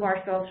remove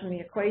ourselves from the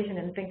equation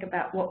and think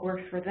about what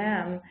works for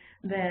them,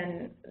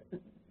 then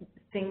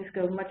things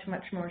go much,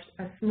 much more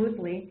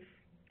smoothly.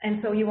 And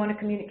so you want to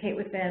communicate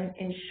with them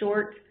in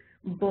short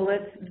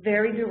bullets,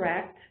 very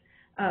direct,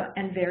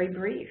 and very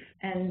brief.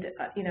 And,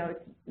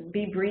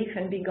 be brief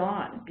and be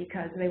gone,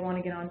 because they want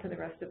to get on to the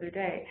rest of their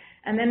day.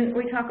 And then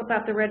we talk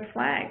about the red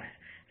flags.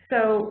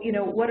 So,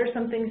 what are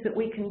some things that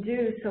we can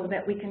do so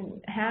that we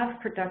can have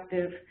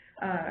productive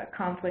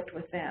conflict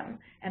with them?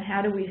 And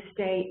how do we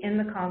stay in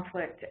the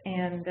conflict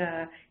and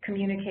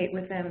communicate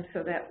with them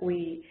so that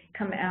we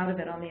come out of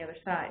it on the other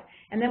side?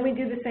 And then we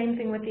do the same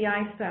thing with the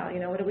I style.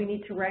 What do we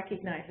need to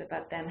recognize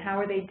about them? How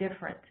are they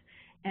different?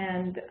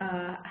 And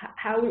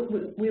how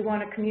we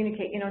want to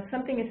communicate.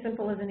 Something as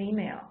simple as an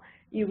email.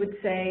 You would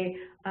say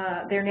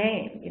their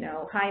name,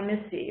 hi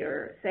Missy,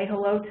 or say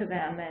hello to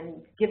them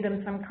and give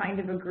them some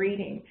kind of a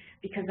greeting,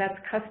 because that's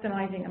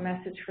customizing a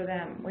message for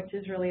them, which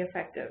is really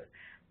effective.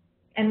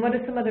 And what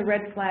are some of the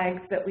red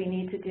flags that we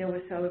need to deal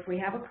with? So if we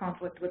have a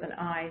conflict with an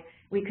I,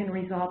 we can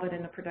resolve it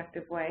in a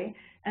productive way.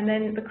 And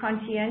then the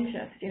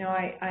conscientious.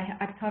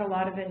 I've taught a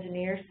lot of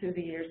engineers through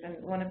the years,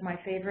 and one of my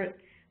favorite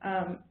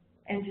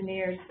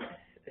engineers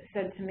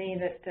said to me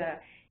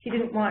that he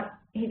didn't want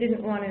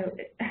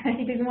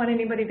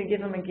anybody to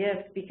give him a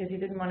gift because he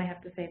didn't want to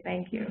have to say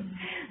thank you.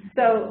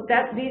 So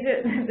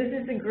this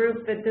is a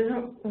group that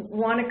doesn't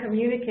want to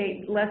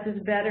communicate less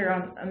is better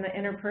on the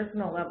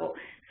interpersonal level.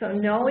 So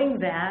knowing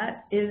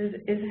that is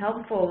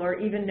helpful, or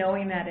even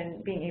knowing that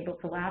and being able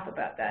to laugh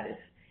about that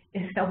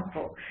is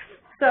helpful.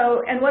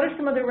 So, and what are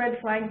some of the red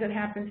flags that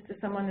happens to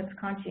someone that's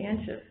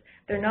conscientious?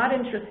 They're not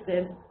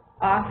interested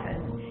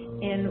often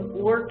in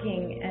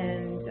working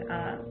and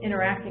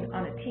interacting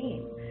on a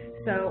team.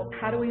 So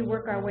how do we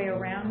work our way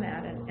around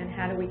that, and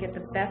how do we get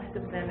the best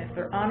of them if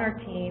they're on our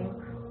team,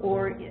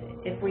 or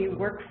if we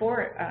work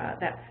for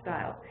that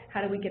style?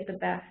 How do we get the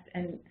best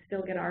and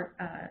still get our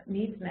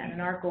needs met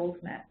and our goals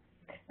met?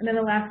 And then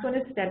the last one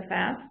is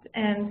steadfast.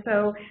 And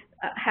so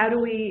how do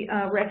we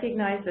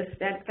recognize the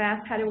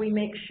steadfast? How do we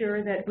make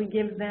sure that we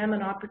give them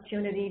an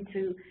opportunity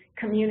to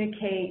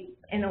communicate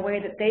in a way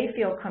that they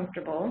feel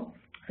comfortable,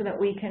 so that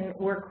we can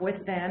work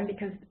with them?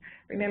 Because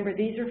remember,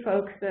 these are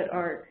folks that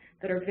are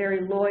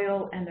very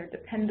loyal, and they're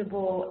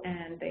dependable,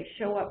 and they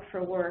show up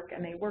for work,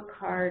 and they work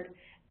hard,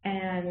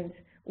 and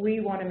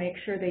we want to make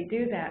sure they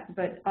do that.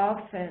 But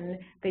often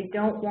they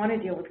don't want to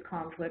deal with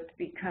conflict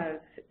because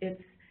it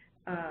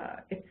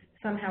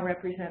somehow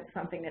represents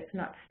something that's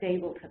not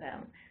stable to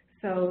them.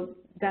 So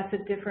that's a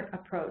different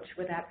approach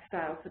with that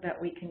style so that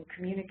we can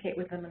communicate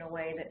with them in a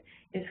way that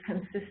is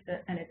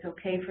consistent and it's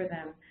okay for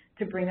them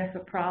to bring us a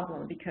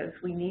problem, because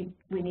we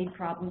need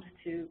problems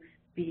to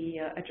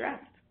be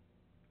addressed.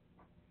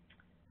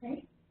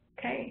 Great.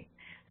 Okay.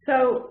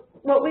 So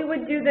what we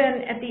would do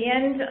then at the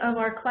end of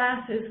our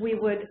class is we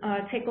would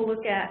take a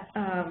look at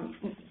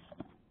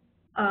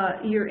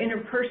your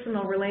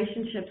interpersonal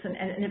relationships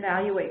and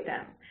evaluate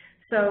them.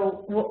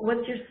 So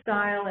what's your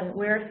style, and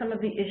where are some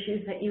of the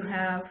issues that you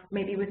have,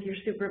 maybe with your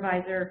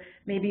supervisor,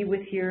 maybe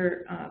with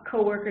your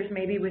coworkers,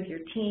 maybe with your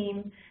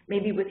team,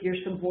 maybe with your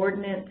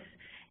subordinates,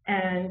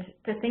 and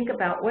to think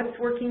about what's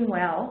working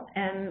well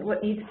and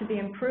what needs to be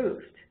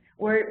improved.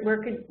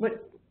 Where could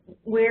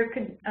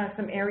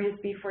some areas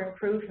be for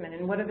improvement,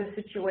 and what are the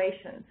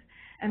situations?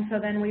 And so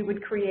then we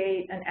would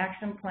create an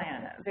action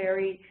plan, a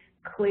very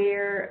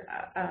clear,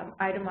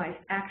 itemized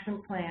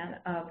action plan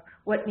of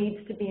what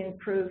needs to be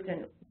improved,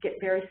 and get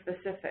very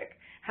specific.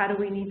 How do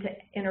we need to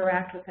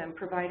interact with them,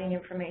 providing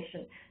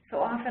information? So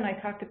often I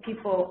talk to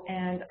people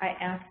and I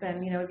ask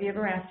them, have you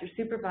ever asked your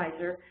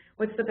supervisor,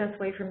 what's the best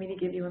way for me to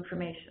give you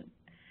information?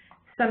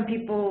 Some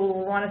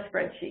people want a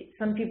spreadsheet.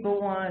 Some people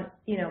want,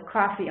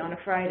 coffee on a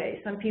Friday.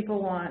 Some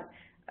people want,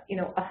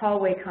 a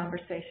hallway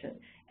conversation.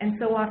 And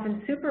so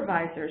often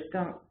supervisors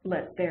don't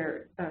let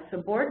their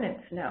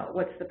subordinates know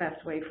what's the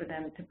best way for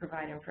them to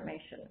provide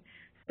information.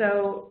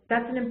 So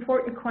that's an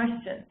important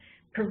question.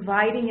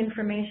 Providing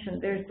information,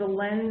 there's the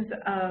lens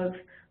of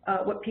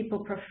what people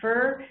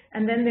prefer,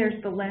 and then there's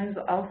the lens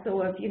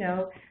also of,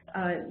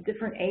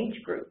 different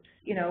age groups,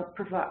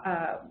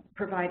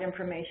 provide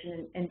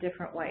information in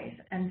different ways.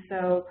 And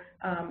so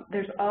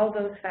there's all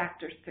those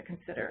factors to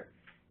consider.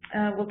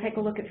 We'll take a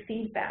look at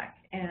feedback,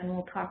 and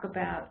we'll talk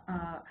about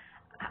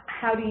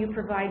how do you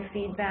provide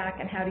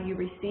feedback and how do you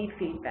receive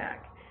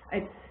feedback.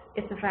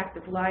 It's a fact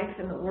of life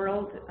in the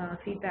world.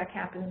 Feedback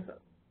happens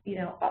in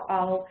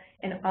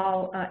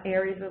all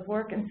areas of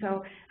work, and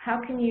so how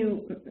can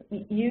you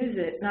use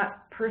it,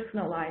 not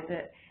personalize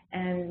it,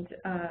 and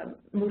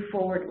move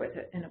forward with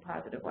it in a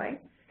positive way.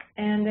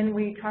 And then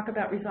we talk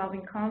about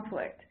resolving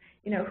conflict.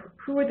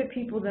 Who are the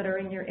people that are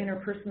in your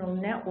interpersonal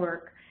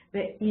network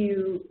that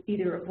you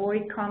either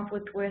avoid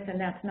conflict with,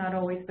 and that's not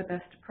always the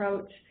best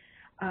approach?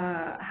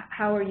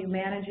 How are you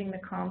managing the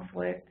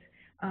conflict?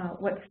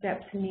 What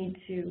steps need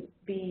to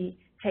be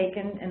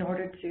taken in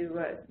order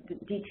to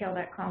detail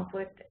that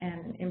conflict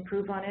and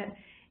improve on it?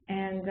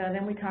 And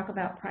then we talk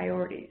about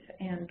priorities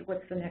and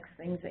what's the next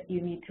things that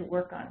you need to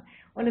work on.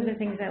 One of the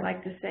things I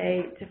like to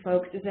say to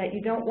folks is that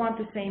you don't want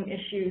the same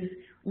issues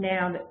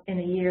now in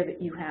a year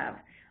that you have.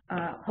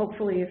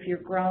 Hopefully, if you're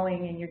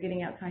growing and you're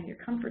getting outside your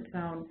comfort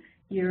zone,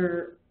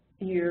 you're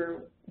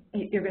going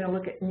to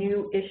look at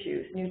new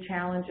issues, new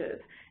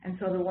challenges. And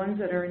so the ones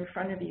that are in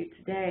front of you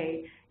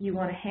today, you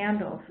want to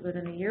handle so that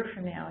in a year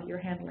from now, you're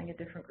handling a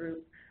different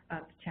group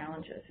of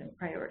challenges and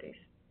priorities.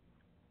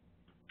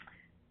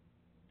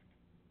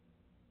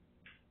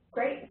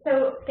 Great.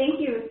 So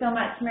thank you so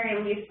much,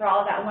 Mary Louise, for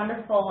all of that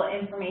wonderful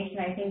information.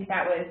 I think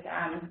that was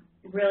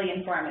really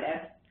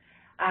informative.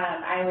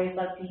 I always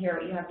love to hear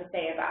what you have to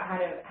say about how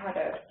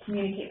to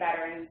communicate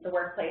better in the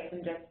workplace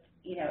and just,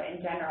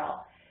 in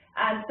general.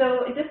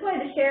 So I just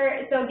wanted to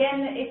share, so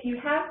again, if you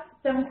have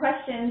some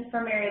questions for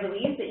Mary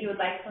Louise that you would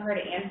like for her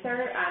to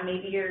answer,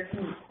 maybe you're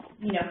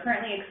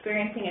currently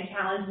experiencing a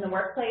challenge in the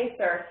workplace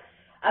or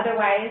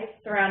otherwise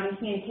surrounding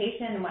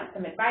communication and want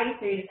some advice,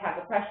 or you just have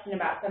a question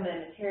about some of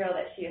the material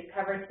that she has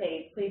covered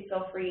today, please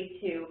feel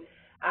free to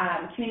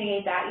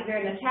communicate that either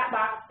in the chat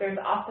box. There's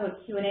also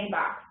a Q&A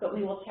box, but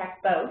we will check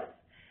both.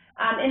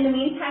 In the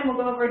meantime, we'll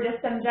go over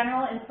just some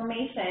general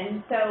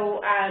information.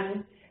 So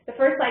the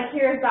first slide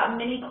here is about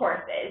mini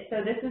courses.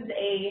 So this is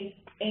a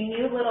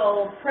new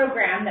little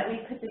program that we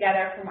put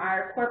together from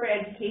our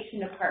corporate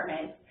education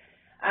department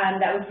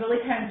that was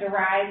really kind of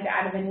derived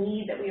out of a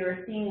need that we were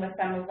seeing with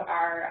some of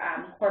our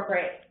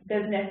corporate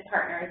business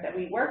partners that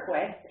we work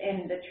with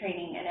in the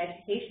training and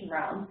education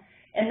realm,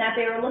 and that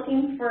they were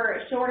looking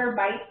for shorter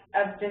bites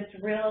of just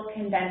real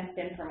condensed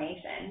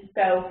information.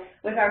 So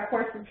with our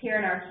courses here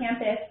in our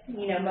campus,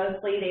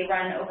 mostly they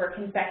run over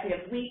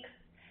consecutive weeks,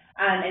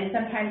 and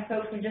sometimes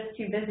folks are just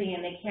too busy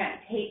and they can't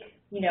take,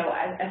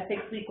 a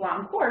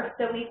 6-week-long course.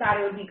 So we thought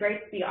it would be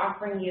great to be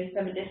offering you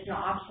some additional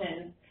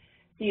options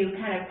to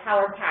kind of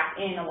power pack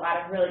in a lot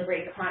of really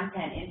great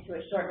content into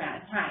a short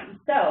amount of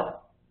time. So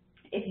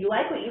if you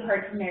like what you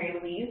heard from Mary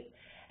Louise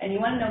and you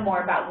want to know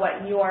more about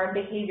what your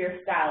behavior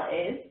style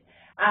is,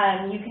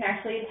 you can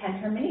actually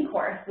attend her mini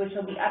course, which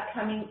will be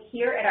upcoming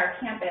here at our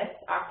campus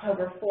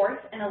October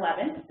 4th and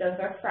 11th. Those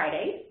are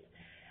Fridays.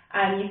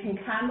 You can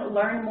come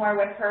learn more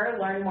with her,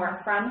 learn more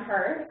from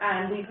her.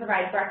 We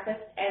provide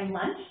breakfast and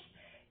lunch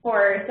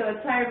so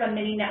it's kind of a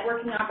mini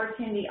networking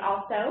opportunity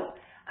also.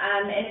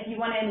 And if you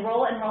want to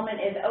enroll,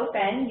 enrollment is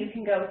open. You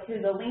can go to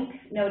the link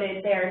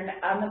noted there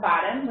on the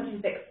bottom, which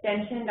is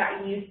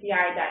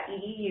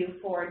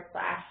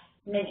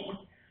extension.uci.edu/mini.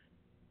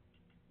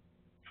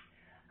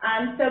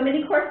 So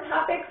mini course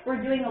topics,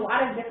 we're doing a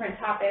lot of different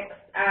topics,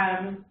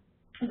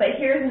 but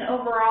here's an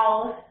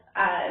overall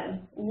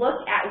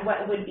look at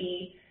what would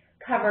be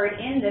covered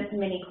in this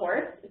mini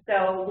course.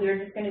 So we're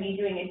just going to be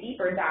doing a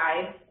deeper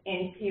dive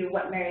into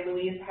what Mary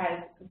Louise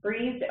has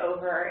breezed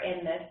over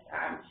in this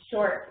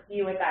short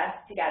view with us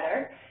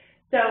together.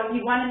 So if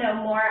you want to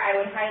know more, I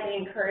would highly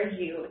encourage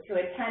you to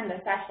attend the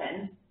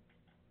session.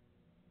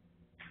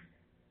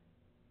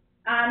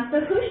 So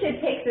who should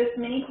take this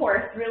mini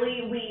course?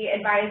 Really, we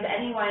advise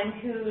anyone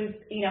who's,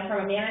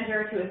 from a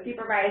manager to a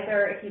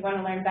supervisor, if you want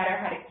to learn better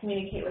how to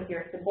communicate with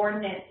your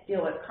subordinates,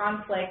 deal with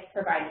conflict,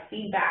 provide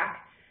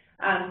feedback.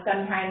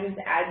 Sometimes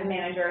as a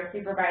manager or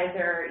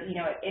supervisor,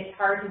 it's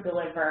hard to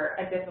deliver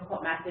a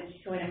difficult message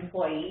to an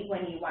employee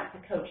when you want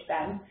to coach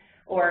them,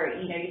 or,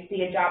 you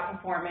see a job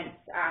performance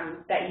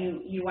that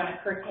you want to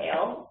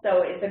curtail.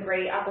 So it's a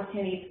great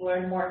opportunity to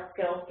learn more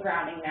skills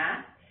surrounding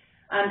that.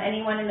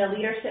 Anyone in a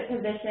leadership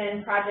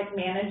position, project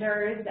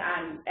managers,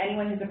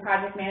 anyone who's a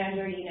project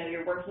manager,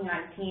 you're working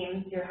on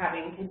teams, you're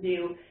having to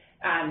do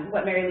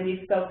what Mary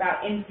Louise spoke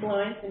about,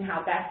 influence and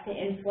how best to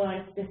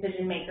influence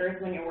decision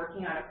makers when you're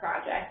working on a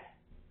project.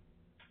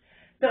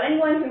 So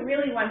anyone who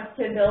really wants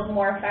to build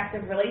more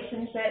effective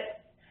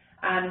relationships,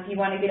 if you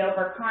want to get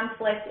over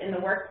conflict in the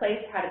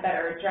workplace, how to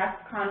better address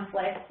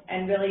conflict,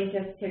 and really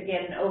just to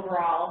get an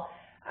overall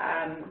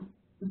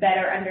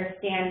better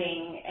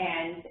understanding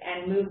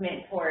and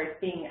movement towards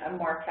being a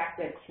more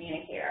effective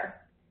communicator.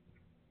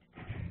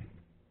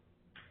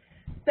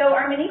 So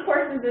our mini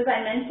courses, as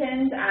I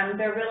mentioned,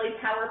 they're really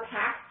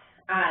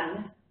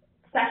power-packed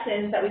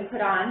sessions that we put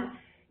on,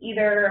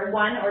 either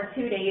 1 or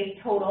 2 days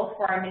total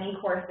for our mini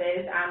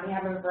courses. We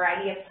have a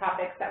variety of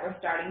topics that we're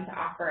starting to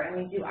offer, and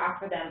we do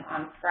offer them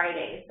on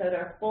Fridays. So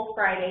they're full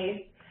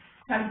Fridays.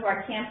 Come to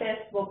our campus,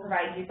 we'll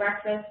provide you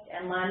breakfast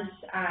and lunch,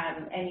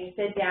 and you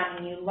sit down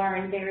and you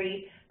learn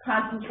very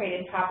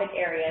concentrated topic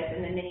areas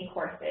in the mini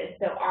courses.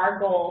 So our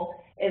goal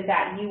is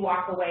that you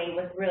walk away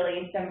with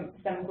really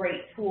some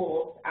great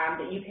tools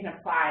that you can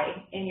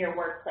apply in your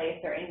workplace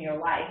or in your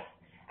life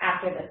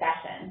after the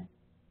session.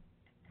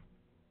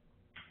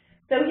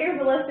 So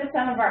here's a list of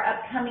some of our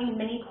upcoming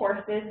mini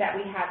courses that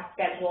we have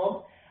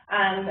scheduled.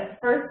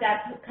 First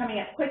up, coming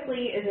up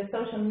quickly, is a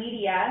social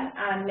media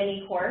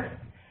mini course.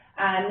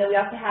 Then we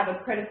also have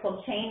a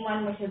critical chain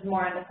one, which is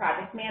more on the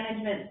project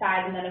management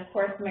side, and then of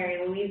course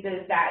Mary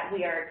Louise's that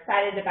we are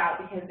excited about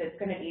because it's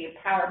going to be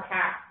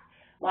power-packed,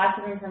 lots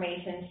of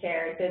information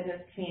shared,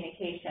 business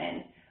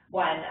communication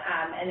one,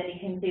 and then you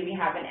can see we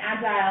have an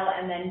agile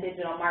and then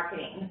digital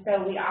marketing.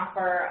 So we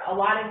offer a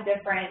lot of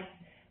different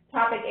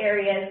topic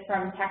areas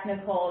from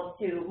technical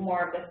to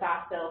more of the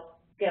soft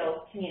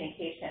skills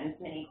communications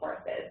mini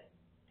courses.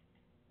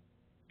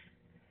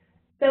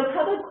 So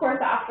public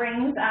course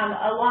offerings,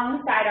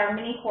 alongside our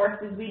mini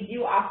courses, we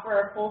do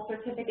offer a full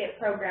certificate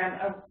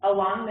program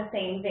along the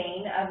same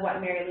vein of what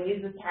Mary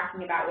Louise was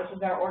talking about, which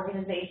is our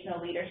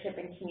Organizational Leadership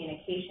and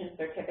Communication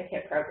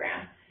Certificate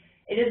Program.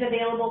 It is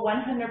available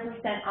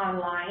 100%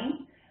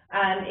 online.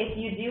 If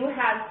you do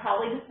have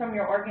colleagues from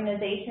your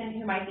organization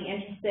who might be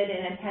interested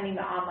in attending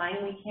the online,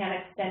 we can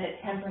extend a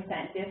 10%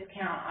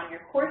 discount on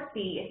your course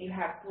fee if you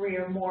have 3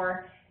 or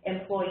more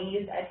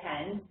employees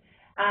attend.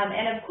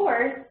 And of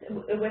course,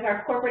 with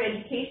our corporate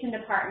education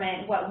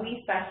department, what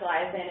we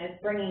specialize in is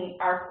bringing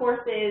our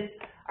courses,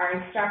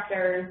 our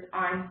instructors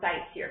on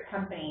site to your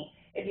company.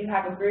 If you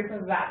have a group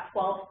of about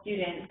 12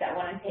 students that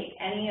want to take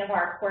any of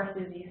our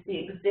courses you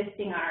see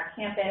existing on our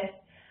campus,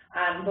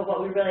 but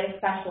what we really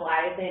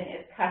specialize in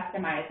is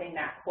customizing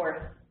that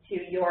course to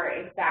your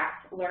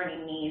exact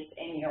learning needs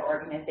in your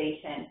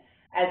organization,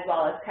 as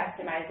well as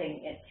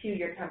customizing it to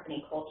your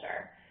company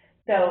culture.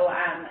 So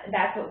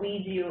that's what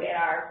we do in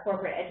our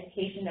corporate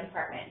education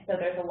department. So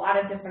there's a lot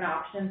of different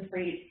options for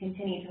you to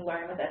continue to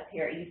learn with us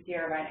here at UC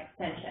Irvine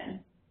Extension.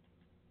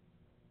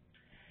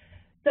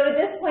 So at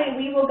this point,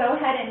 we will go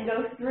ahead and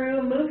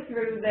move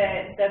through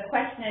the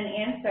question and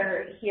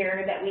answer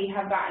here that we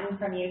have gotten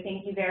from you.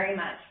 Thank you very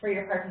much for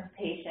your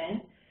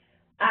participation.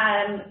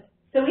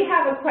 So we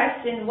have a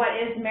question: what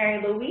is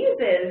Mary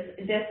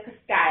Louise's disc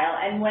style,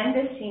 and when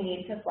does she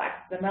need to flex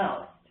the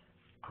most?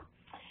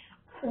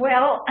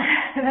 Well,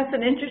 that's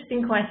an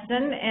interesting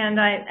question, and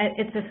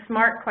it's a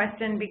smart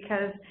question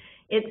because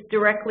it's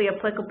directly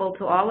applicable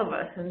to all of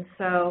us. And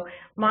so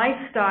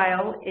my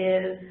style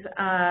is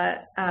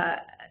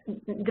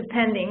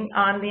depending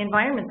on the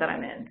environment that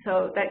I'm in.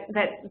 So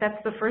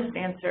that's the first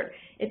answer.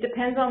 It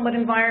depends on what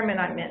environment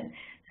I'm in.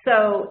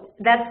 So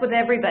that's with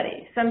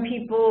everybody. Some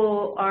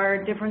people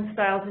are different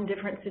styles in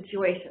different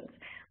situations.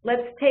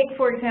 Let's take,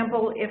 for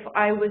example, if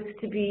I was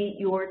to be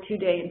your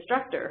 2-day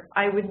instructor,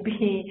 I would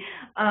be,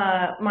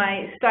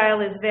 my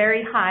style is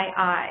very high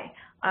I.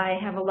 I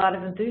have a lot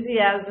of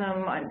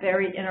enthusiasm, I'm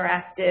very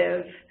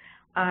interactive,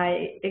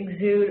 I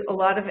exude a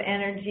lot of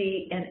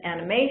energy and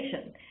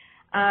animation.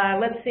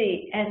 Let's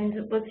see,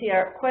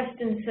 our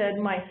question said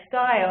my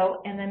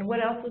style, and then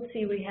what else? Let's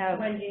see, we have...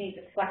 When do you need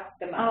to flex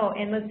the most? Oh,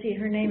 and let's see,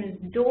 her name is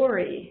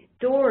Dory.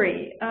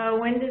 Dory,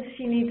 when does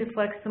she need to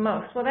flex the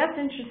most? Well, that's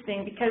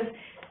interesting because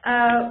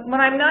When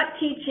I'm not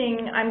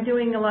teaching, I'm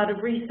doing a lot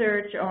of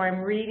research, or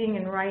I'm reading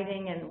and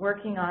writing and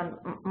working on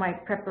my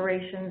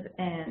preparations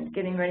and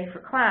getting ready for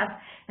class.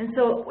 And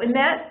so in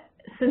that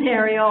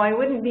scenario, I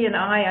wouldn't be an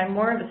I, I'm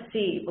more of a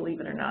C, believe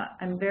it or not.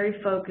 I'm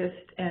very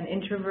focused and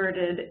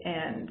introverted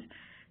and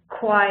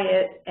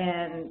quiet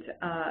and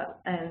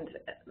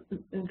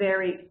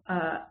very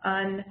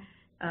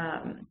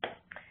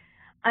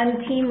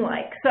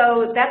unteam-like.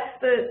 So that's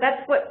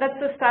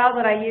the style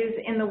that I use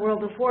in the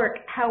world of work.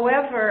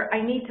 However,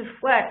 I need to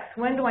flex.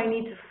 When do I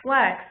need to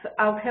flex?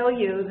 I'll tell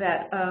you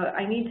that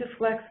I need to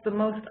flex the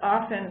most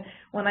often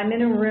when I'm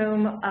in a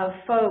room of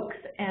folks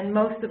and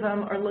most of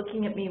them are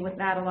looking at me with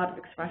not a lot of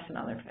expression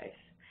on their face.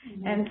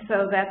 Mm-hmm. And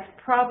so that's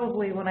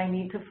probably when I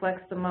need to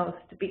flex the most,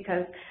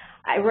 because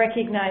I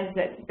recognize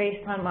that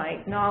based on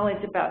my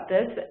knowledge about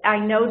this, I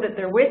know that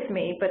they're with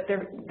me, but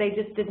they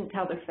just didn't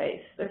tell their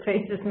face. Their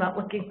face is not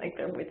looking like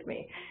they're with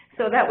me.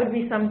 So that would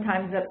be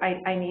sometimes that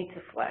I need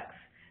to flex.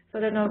 So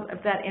I don't know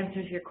if that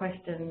answers your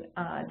question,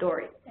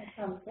 Dory. That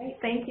sounds great.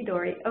 Thank you,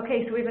 Dory.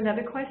 Okay, so we have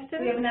another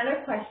question? We have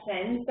another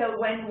question. So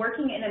when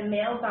working in a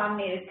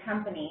male-dominated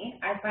company,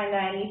 I find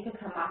that I need to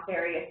come off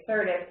very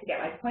assertive to get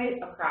my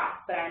point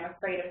across, but I'm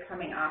afraid of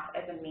coming off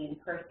as a mean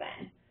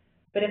person.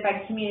 But if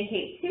I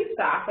communicate too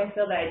soft, I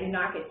feel that I do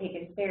not get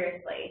taken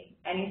seriously.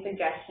 Any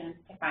suggestions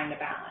to find a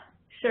balance?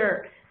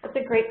 Sure. That's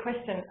a great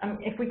question.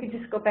 If we could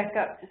just go back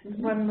up just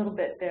one little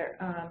bit there.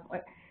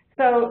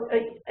 So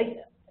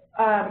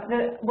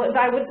what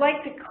I would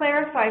like to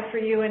clarify for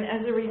you, and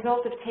as a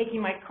result of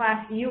taking my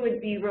class, you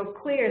would be real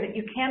clear that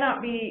you cannot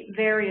be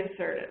very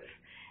assertive.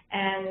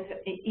 And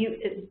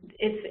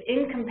it's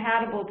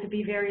incompatible to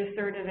be very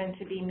assertive and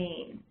to be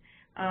mean.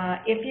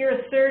 If you're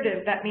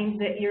assertive, that means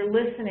that you're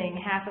listening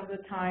half of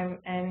the time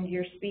and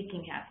you're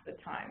speaking half the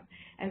time.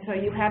 And so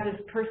you have this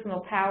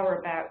personal power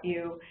about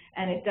you,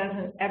 and it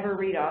doesn't ever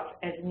read off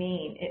as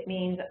mean. It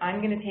means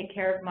I'm going to take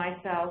care of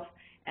myself,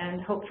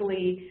 and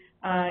hopefully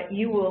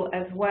you will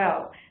as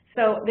well.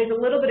 So there's a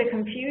little bit of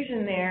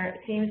confusion there, it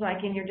seems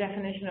like, in your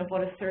definition of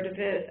what assertive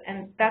is,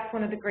 and that's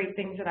one of the great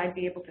things that I'd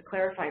be able to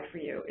clarify for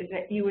you, is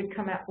that you would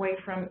come away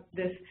from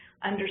this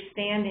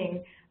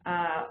understanding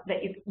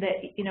that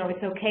you know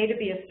it's okay to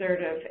be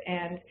assertive,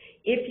 and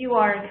if you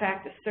are in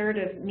fact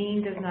assertive,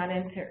 mean does not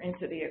enter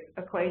into the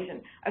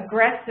equation.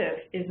 Aggressive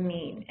is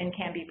mean and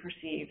can be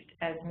perceived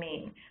as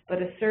mean,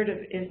 but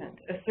assertive isn't.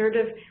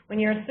 Assertive, when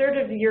you're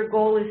assertive, your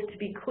goal is to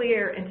be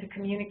clear and to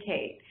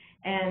communicate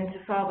and to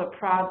solve a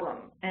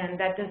problem, and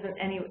that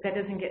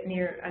doesn't get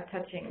near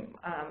touching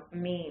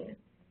mean.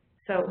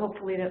 So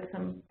hopefully that's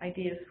some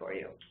ideas for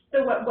you.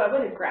 So what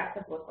would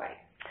aggressive look like?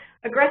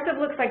 Aggressive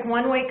looks like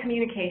one-way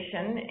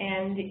communication,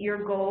 and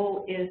your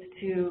goal is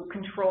to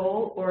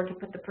control or to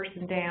put the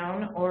person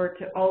down or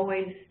to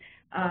always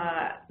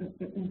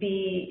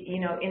be, you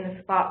know, in the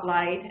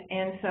spotlight.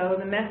 And so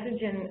the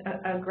message in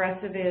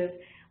aggressive is,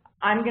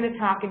 I'm going to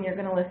talk and you're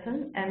going to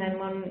listen, and then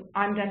when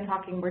I'm done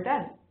talking, we're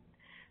done.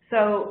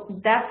 So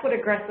that's what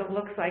aggressive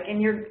looks like. And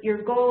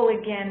your goal,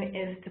 again,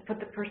 is to put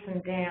the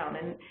person down.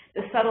 And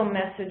the subtle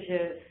message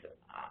is,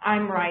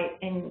 I'm right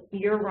and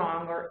you're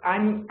wrong, or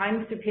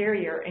I'm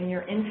superior and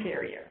you're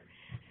inferior.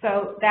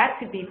 So that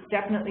could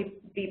definitely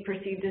be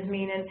perceived as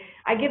mean. And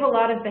I give a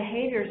lot of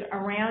behaviors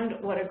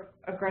around what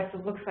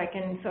aggressive looks like.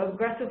 And so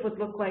aggressive would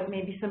look like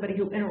maybe somebody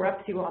who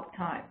interrupts you all the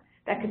time.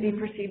 That could be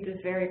perceived as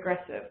very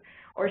aggressive.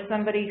 Or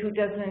somebody who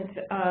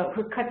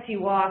who cuts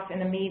you off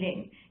in a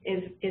meeting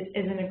is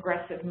an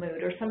aggressive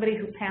mood. Or somebody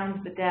who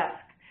pounds the desk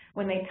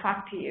when they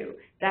talk to you,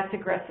 that's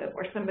aggressive.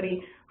 Or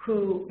somebody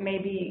who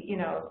maybe, you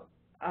know,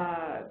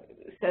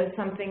 says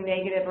something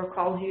negative or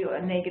calls you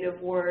a negative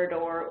word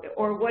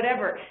or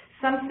whatever.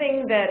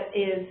 Something that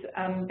is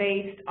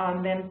based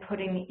on them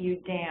putting you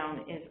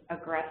down is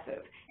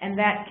aggressive. And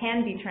that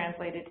can be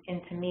translated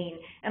into mean.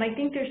 And I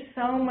think there's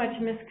so much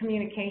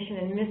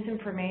miscommunication and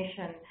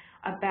misinformation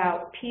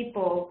about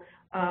people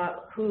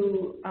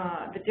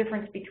the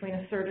difference between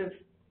assertive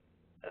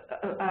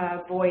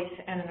voice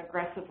and an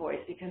aggressive voice,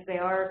 because they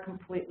are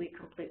completely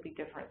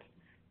different.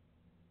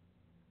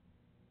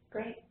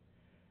 Great.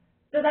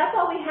 So that's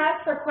all we have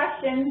for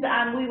questions.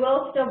 We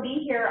will still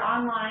be here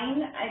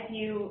online. If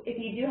you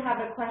do have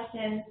a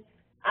question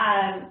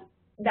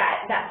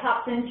that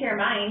pops into your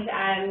mind,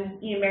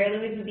 you know, Mary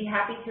Louise would be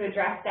happy to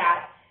address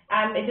that.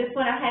 I just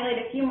want to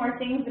highlight a few more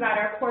things about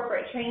our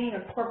corporate training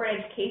or corporate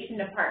education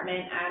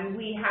department.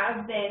 We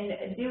have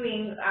been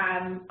doing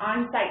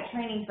on-site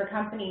training for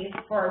companies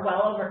for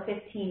well over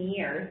 15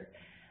 years.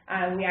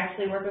 We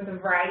actually work with a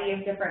variety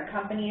of different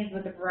companies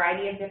with a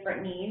variety of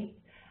different needs.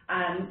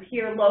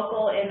 Here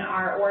local in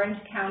our Orange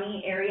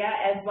County area,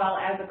 as well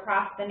as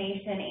across the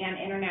nation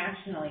and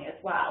internationally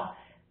as well.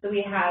 So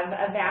we have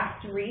a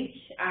vast reach.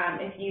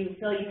 If you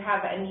feel you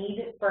have a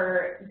need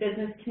for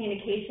business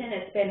communication,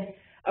 it's been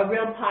a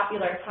real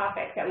popular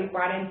topic that we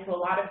brought into a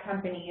lot of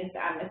companies,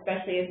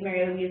 especially as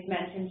Mary Louise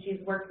mentioned, she's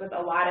worked with a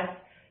lot of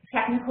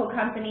technical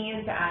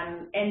companies,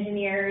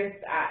 engineers,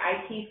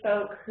 IT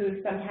folk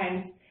who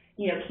sometimes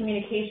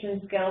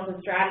communication skills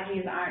and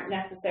strategies aren't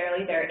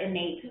necessarily their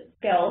innate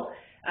skill,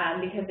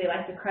 because they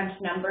like to crunch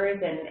numbers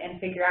and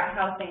figure out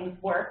how things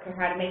work or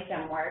how to make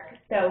them work.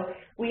 So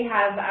we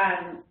have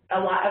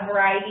a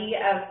variety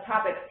of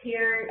topics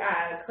here,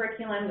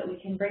 curriculum that we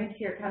can bring to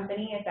your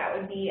company if that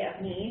would be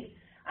of need.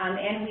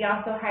 And we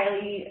also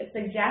highly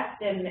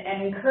suggest and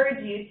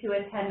encourage you to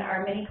attend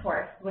our mini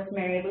course with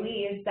Mary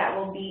Louise that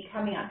will be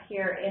coming up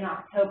here in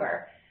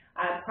October.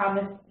 I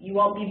promise you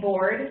won't be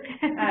bored,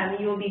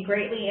 you will be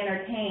greatly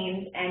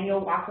entertained, and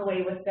you'll walk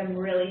away with some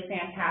really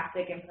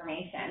fantastic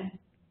information.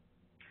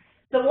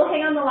 So we'll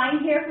hang on the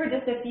line here for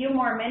just a few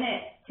more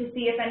minutes to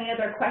see if any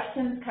other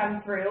questions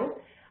come through.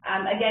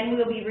 Again, we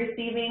will be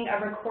receiving a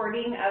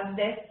recording of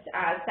this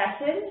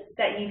session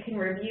that you can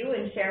review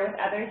and share with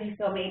others you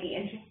feel may be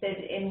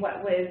interested in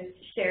what was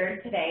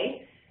shared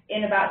today.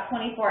 In about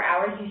 24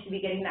 hours, you should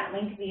be getting that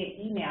link via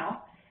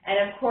email.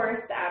 And of course,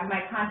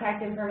 my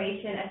contact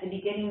information at the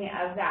beginning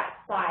of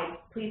that slide,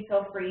 please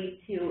feel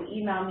free to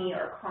email me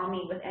or call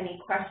me with any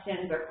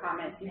questions or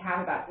comments you have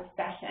about this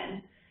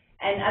session.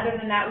 And other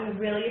than that, we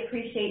really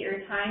appreciate your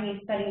time, you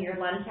spending your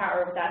lunch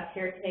hour with us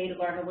here today to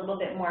learn a little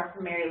bit more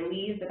from Mary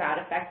Louise about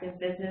effective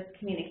business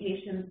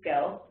communication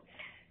skills.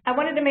 I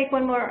wanted to make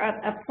one more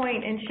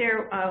point and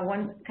share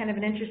one kind of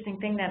an interesting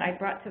thing that I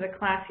brought to the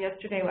class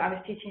yesterday. I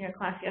was teaching a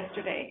class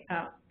yesterday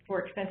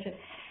for Extension.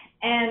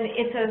 And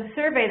it's a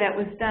survey that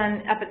was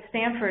done up at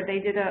Stanford. They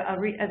did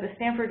the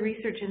Stanford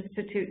Research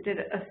Institute did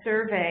a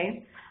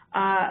survey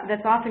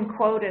that's often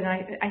quoted, and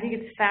I think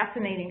it's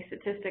fascinating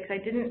statistics. I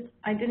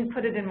didn't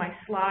put it in my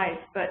slides,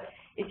 but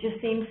it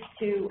just seems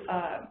to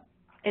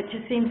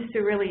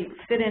really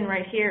fit in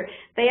right here.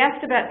 They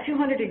asked about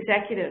 200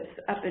 executives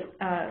up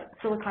at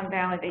Silicon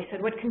Valley. They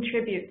said, what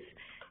contributes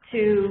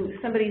to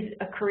somebody's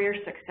career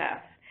success?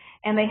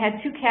 And they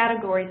had two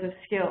categories of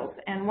skills,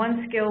 and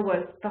one skill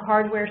was the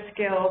hardware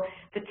skill,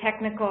 the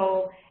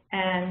technical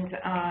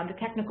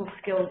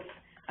skills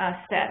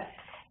set.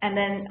 And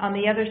then on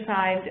the other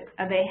side,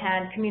 they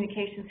had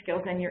communication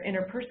skills and your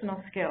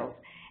interpersonal skills.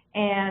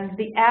 And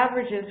the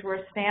averages were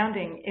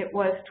astounding. It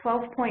was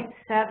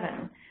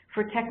 12.7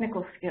 for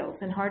technical skills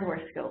and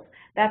hardware skills.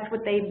 That's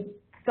what they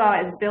saw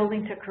as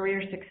building to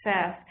career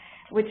success,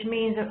 which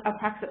means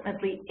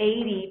approximately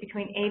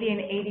between 80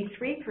 and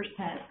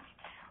 83%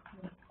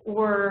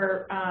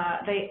 were,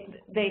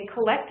 they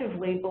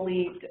collectively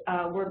believed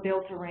were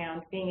built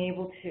around being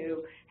able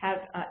to have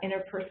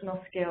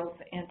interpersonal skills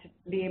and to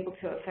be able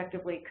to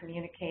effectively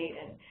communicate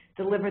and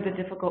deliver the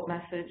difficult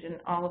message and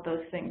all of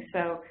those things.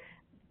 So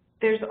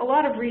there's a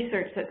lot of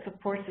research that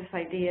supports this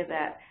idea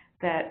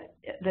that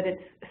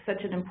it's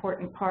such an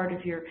important part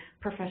of your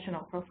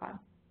professional profile.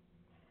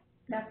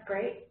 That's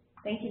great.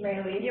 Thank you,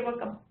 Mary Louise. You're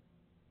welcome.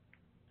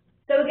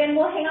 So again,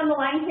 we'll hang on the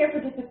line here for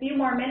just a few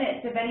more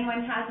minutes. If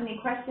anyone has any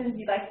questions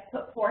you'd like to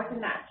put forth in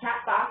that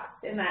chat box,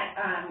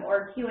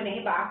 or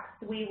Q&A box,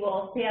 we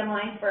will stay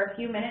online for a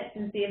few minutes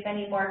and see if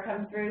any more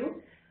come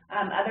through.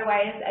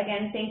 Otherwise,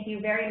 again, thank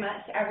you very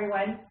much,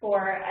 everyone,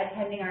 for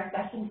attending our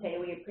session today.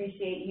 We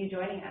appreciate you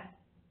joining us.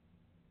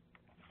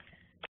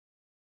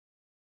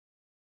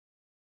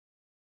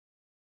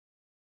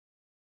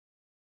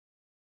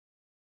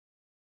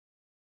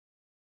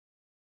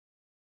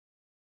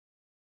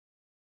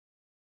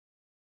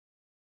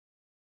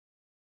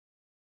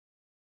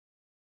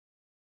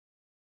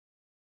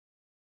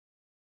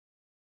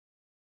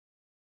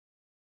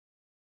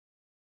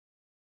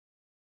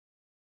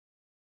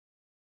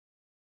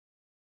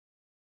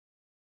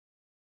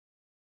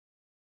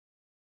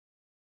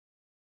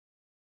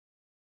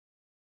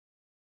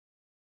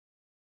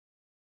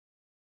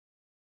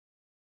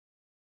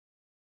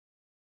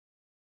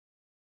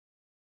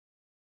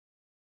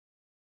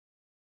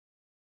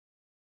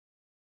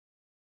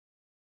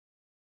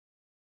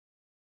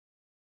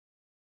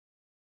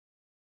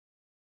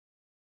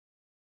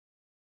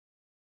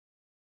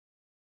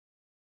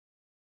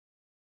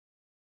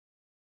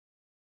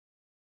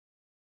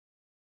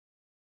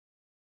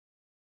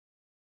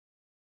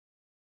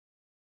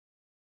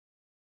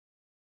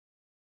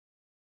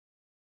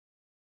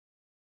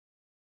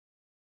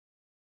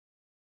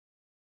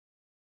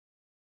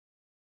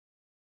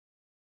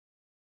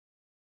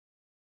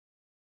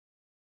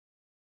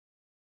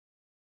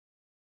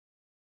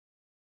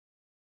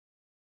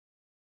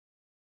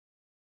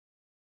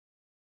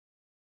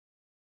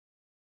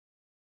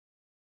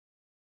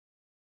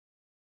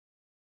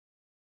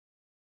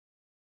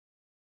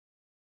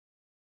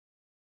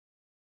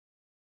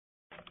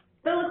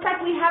 So it looks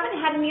like we haven't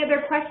had any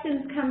other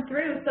questions come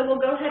through, so we'll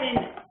go ahead and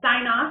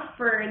sign off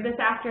for this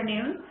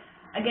afternoon.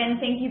 Again,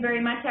 thank you very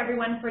much,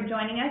 everyone, for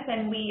joining us,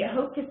 and we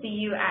hope to see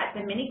you at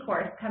the mini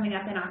course coming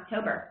up in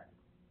October.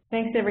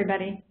 Thanks,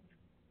 everybody.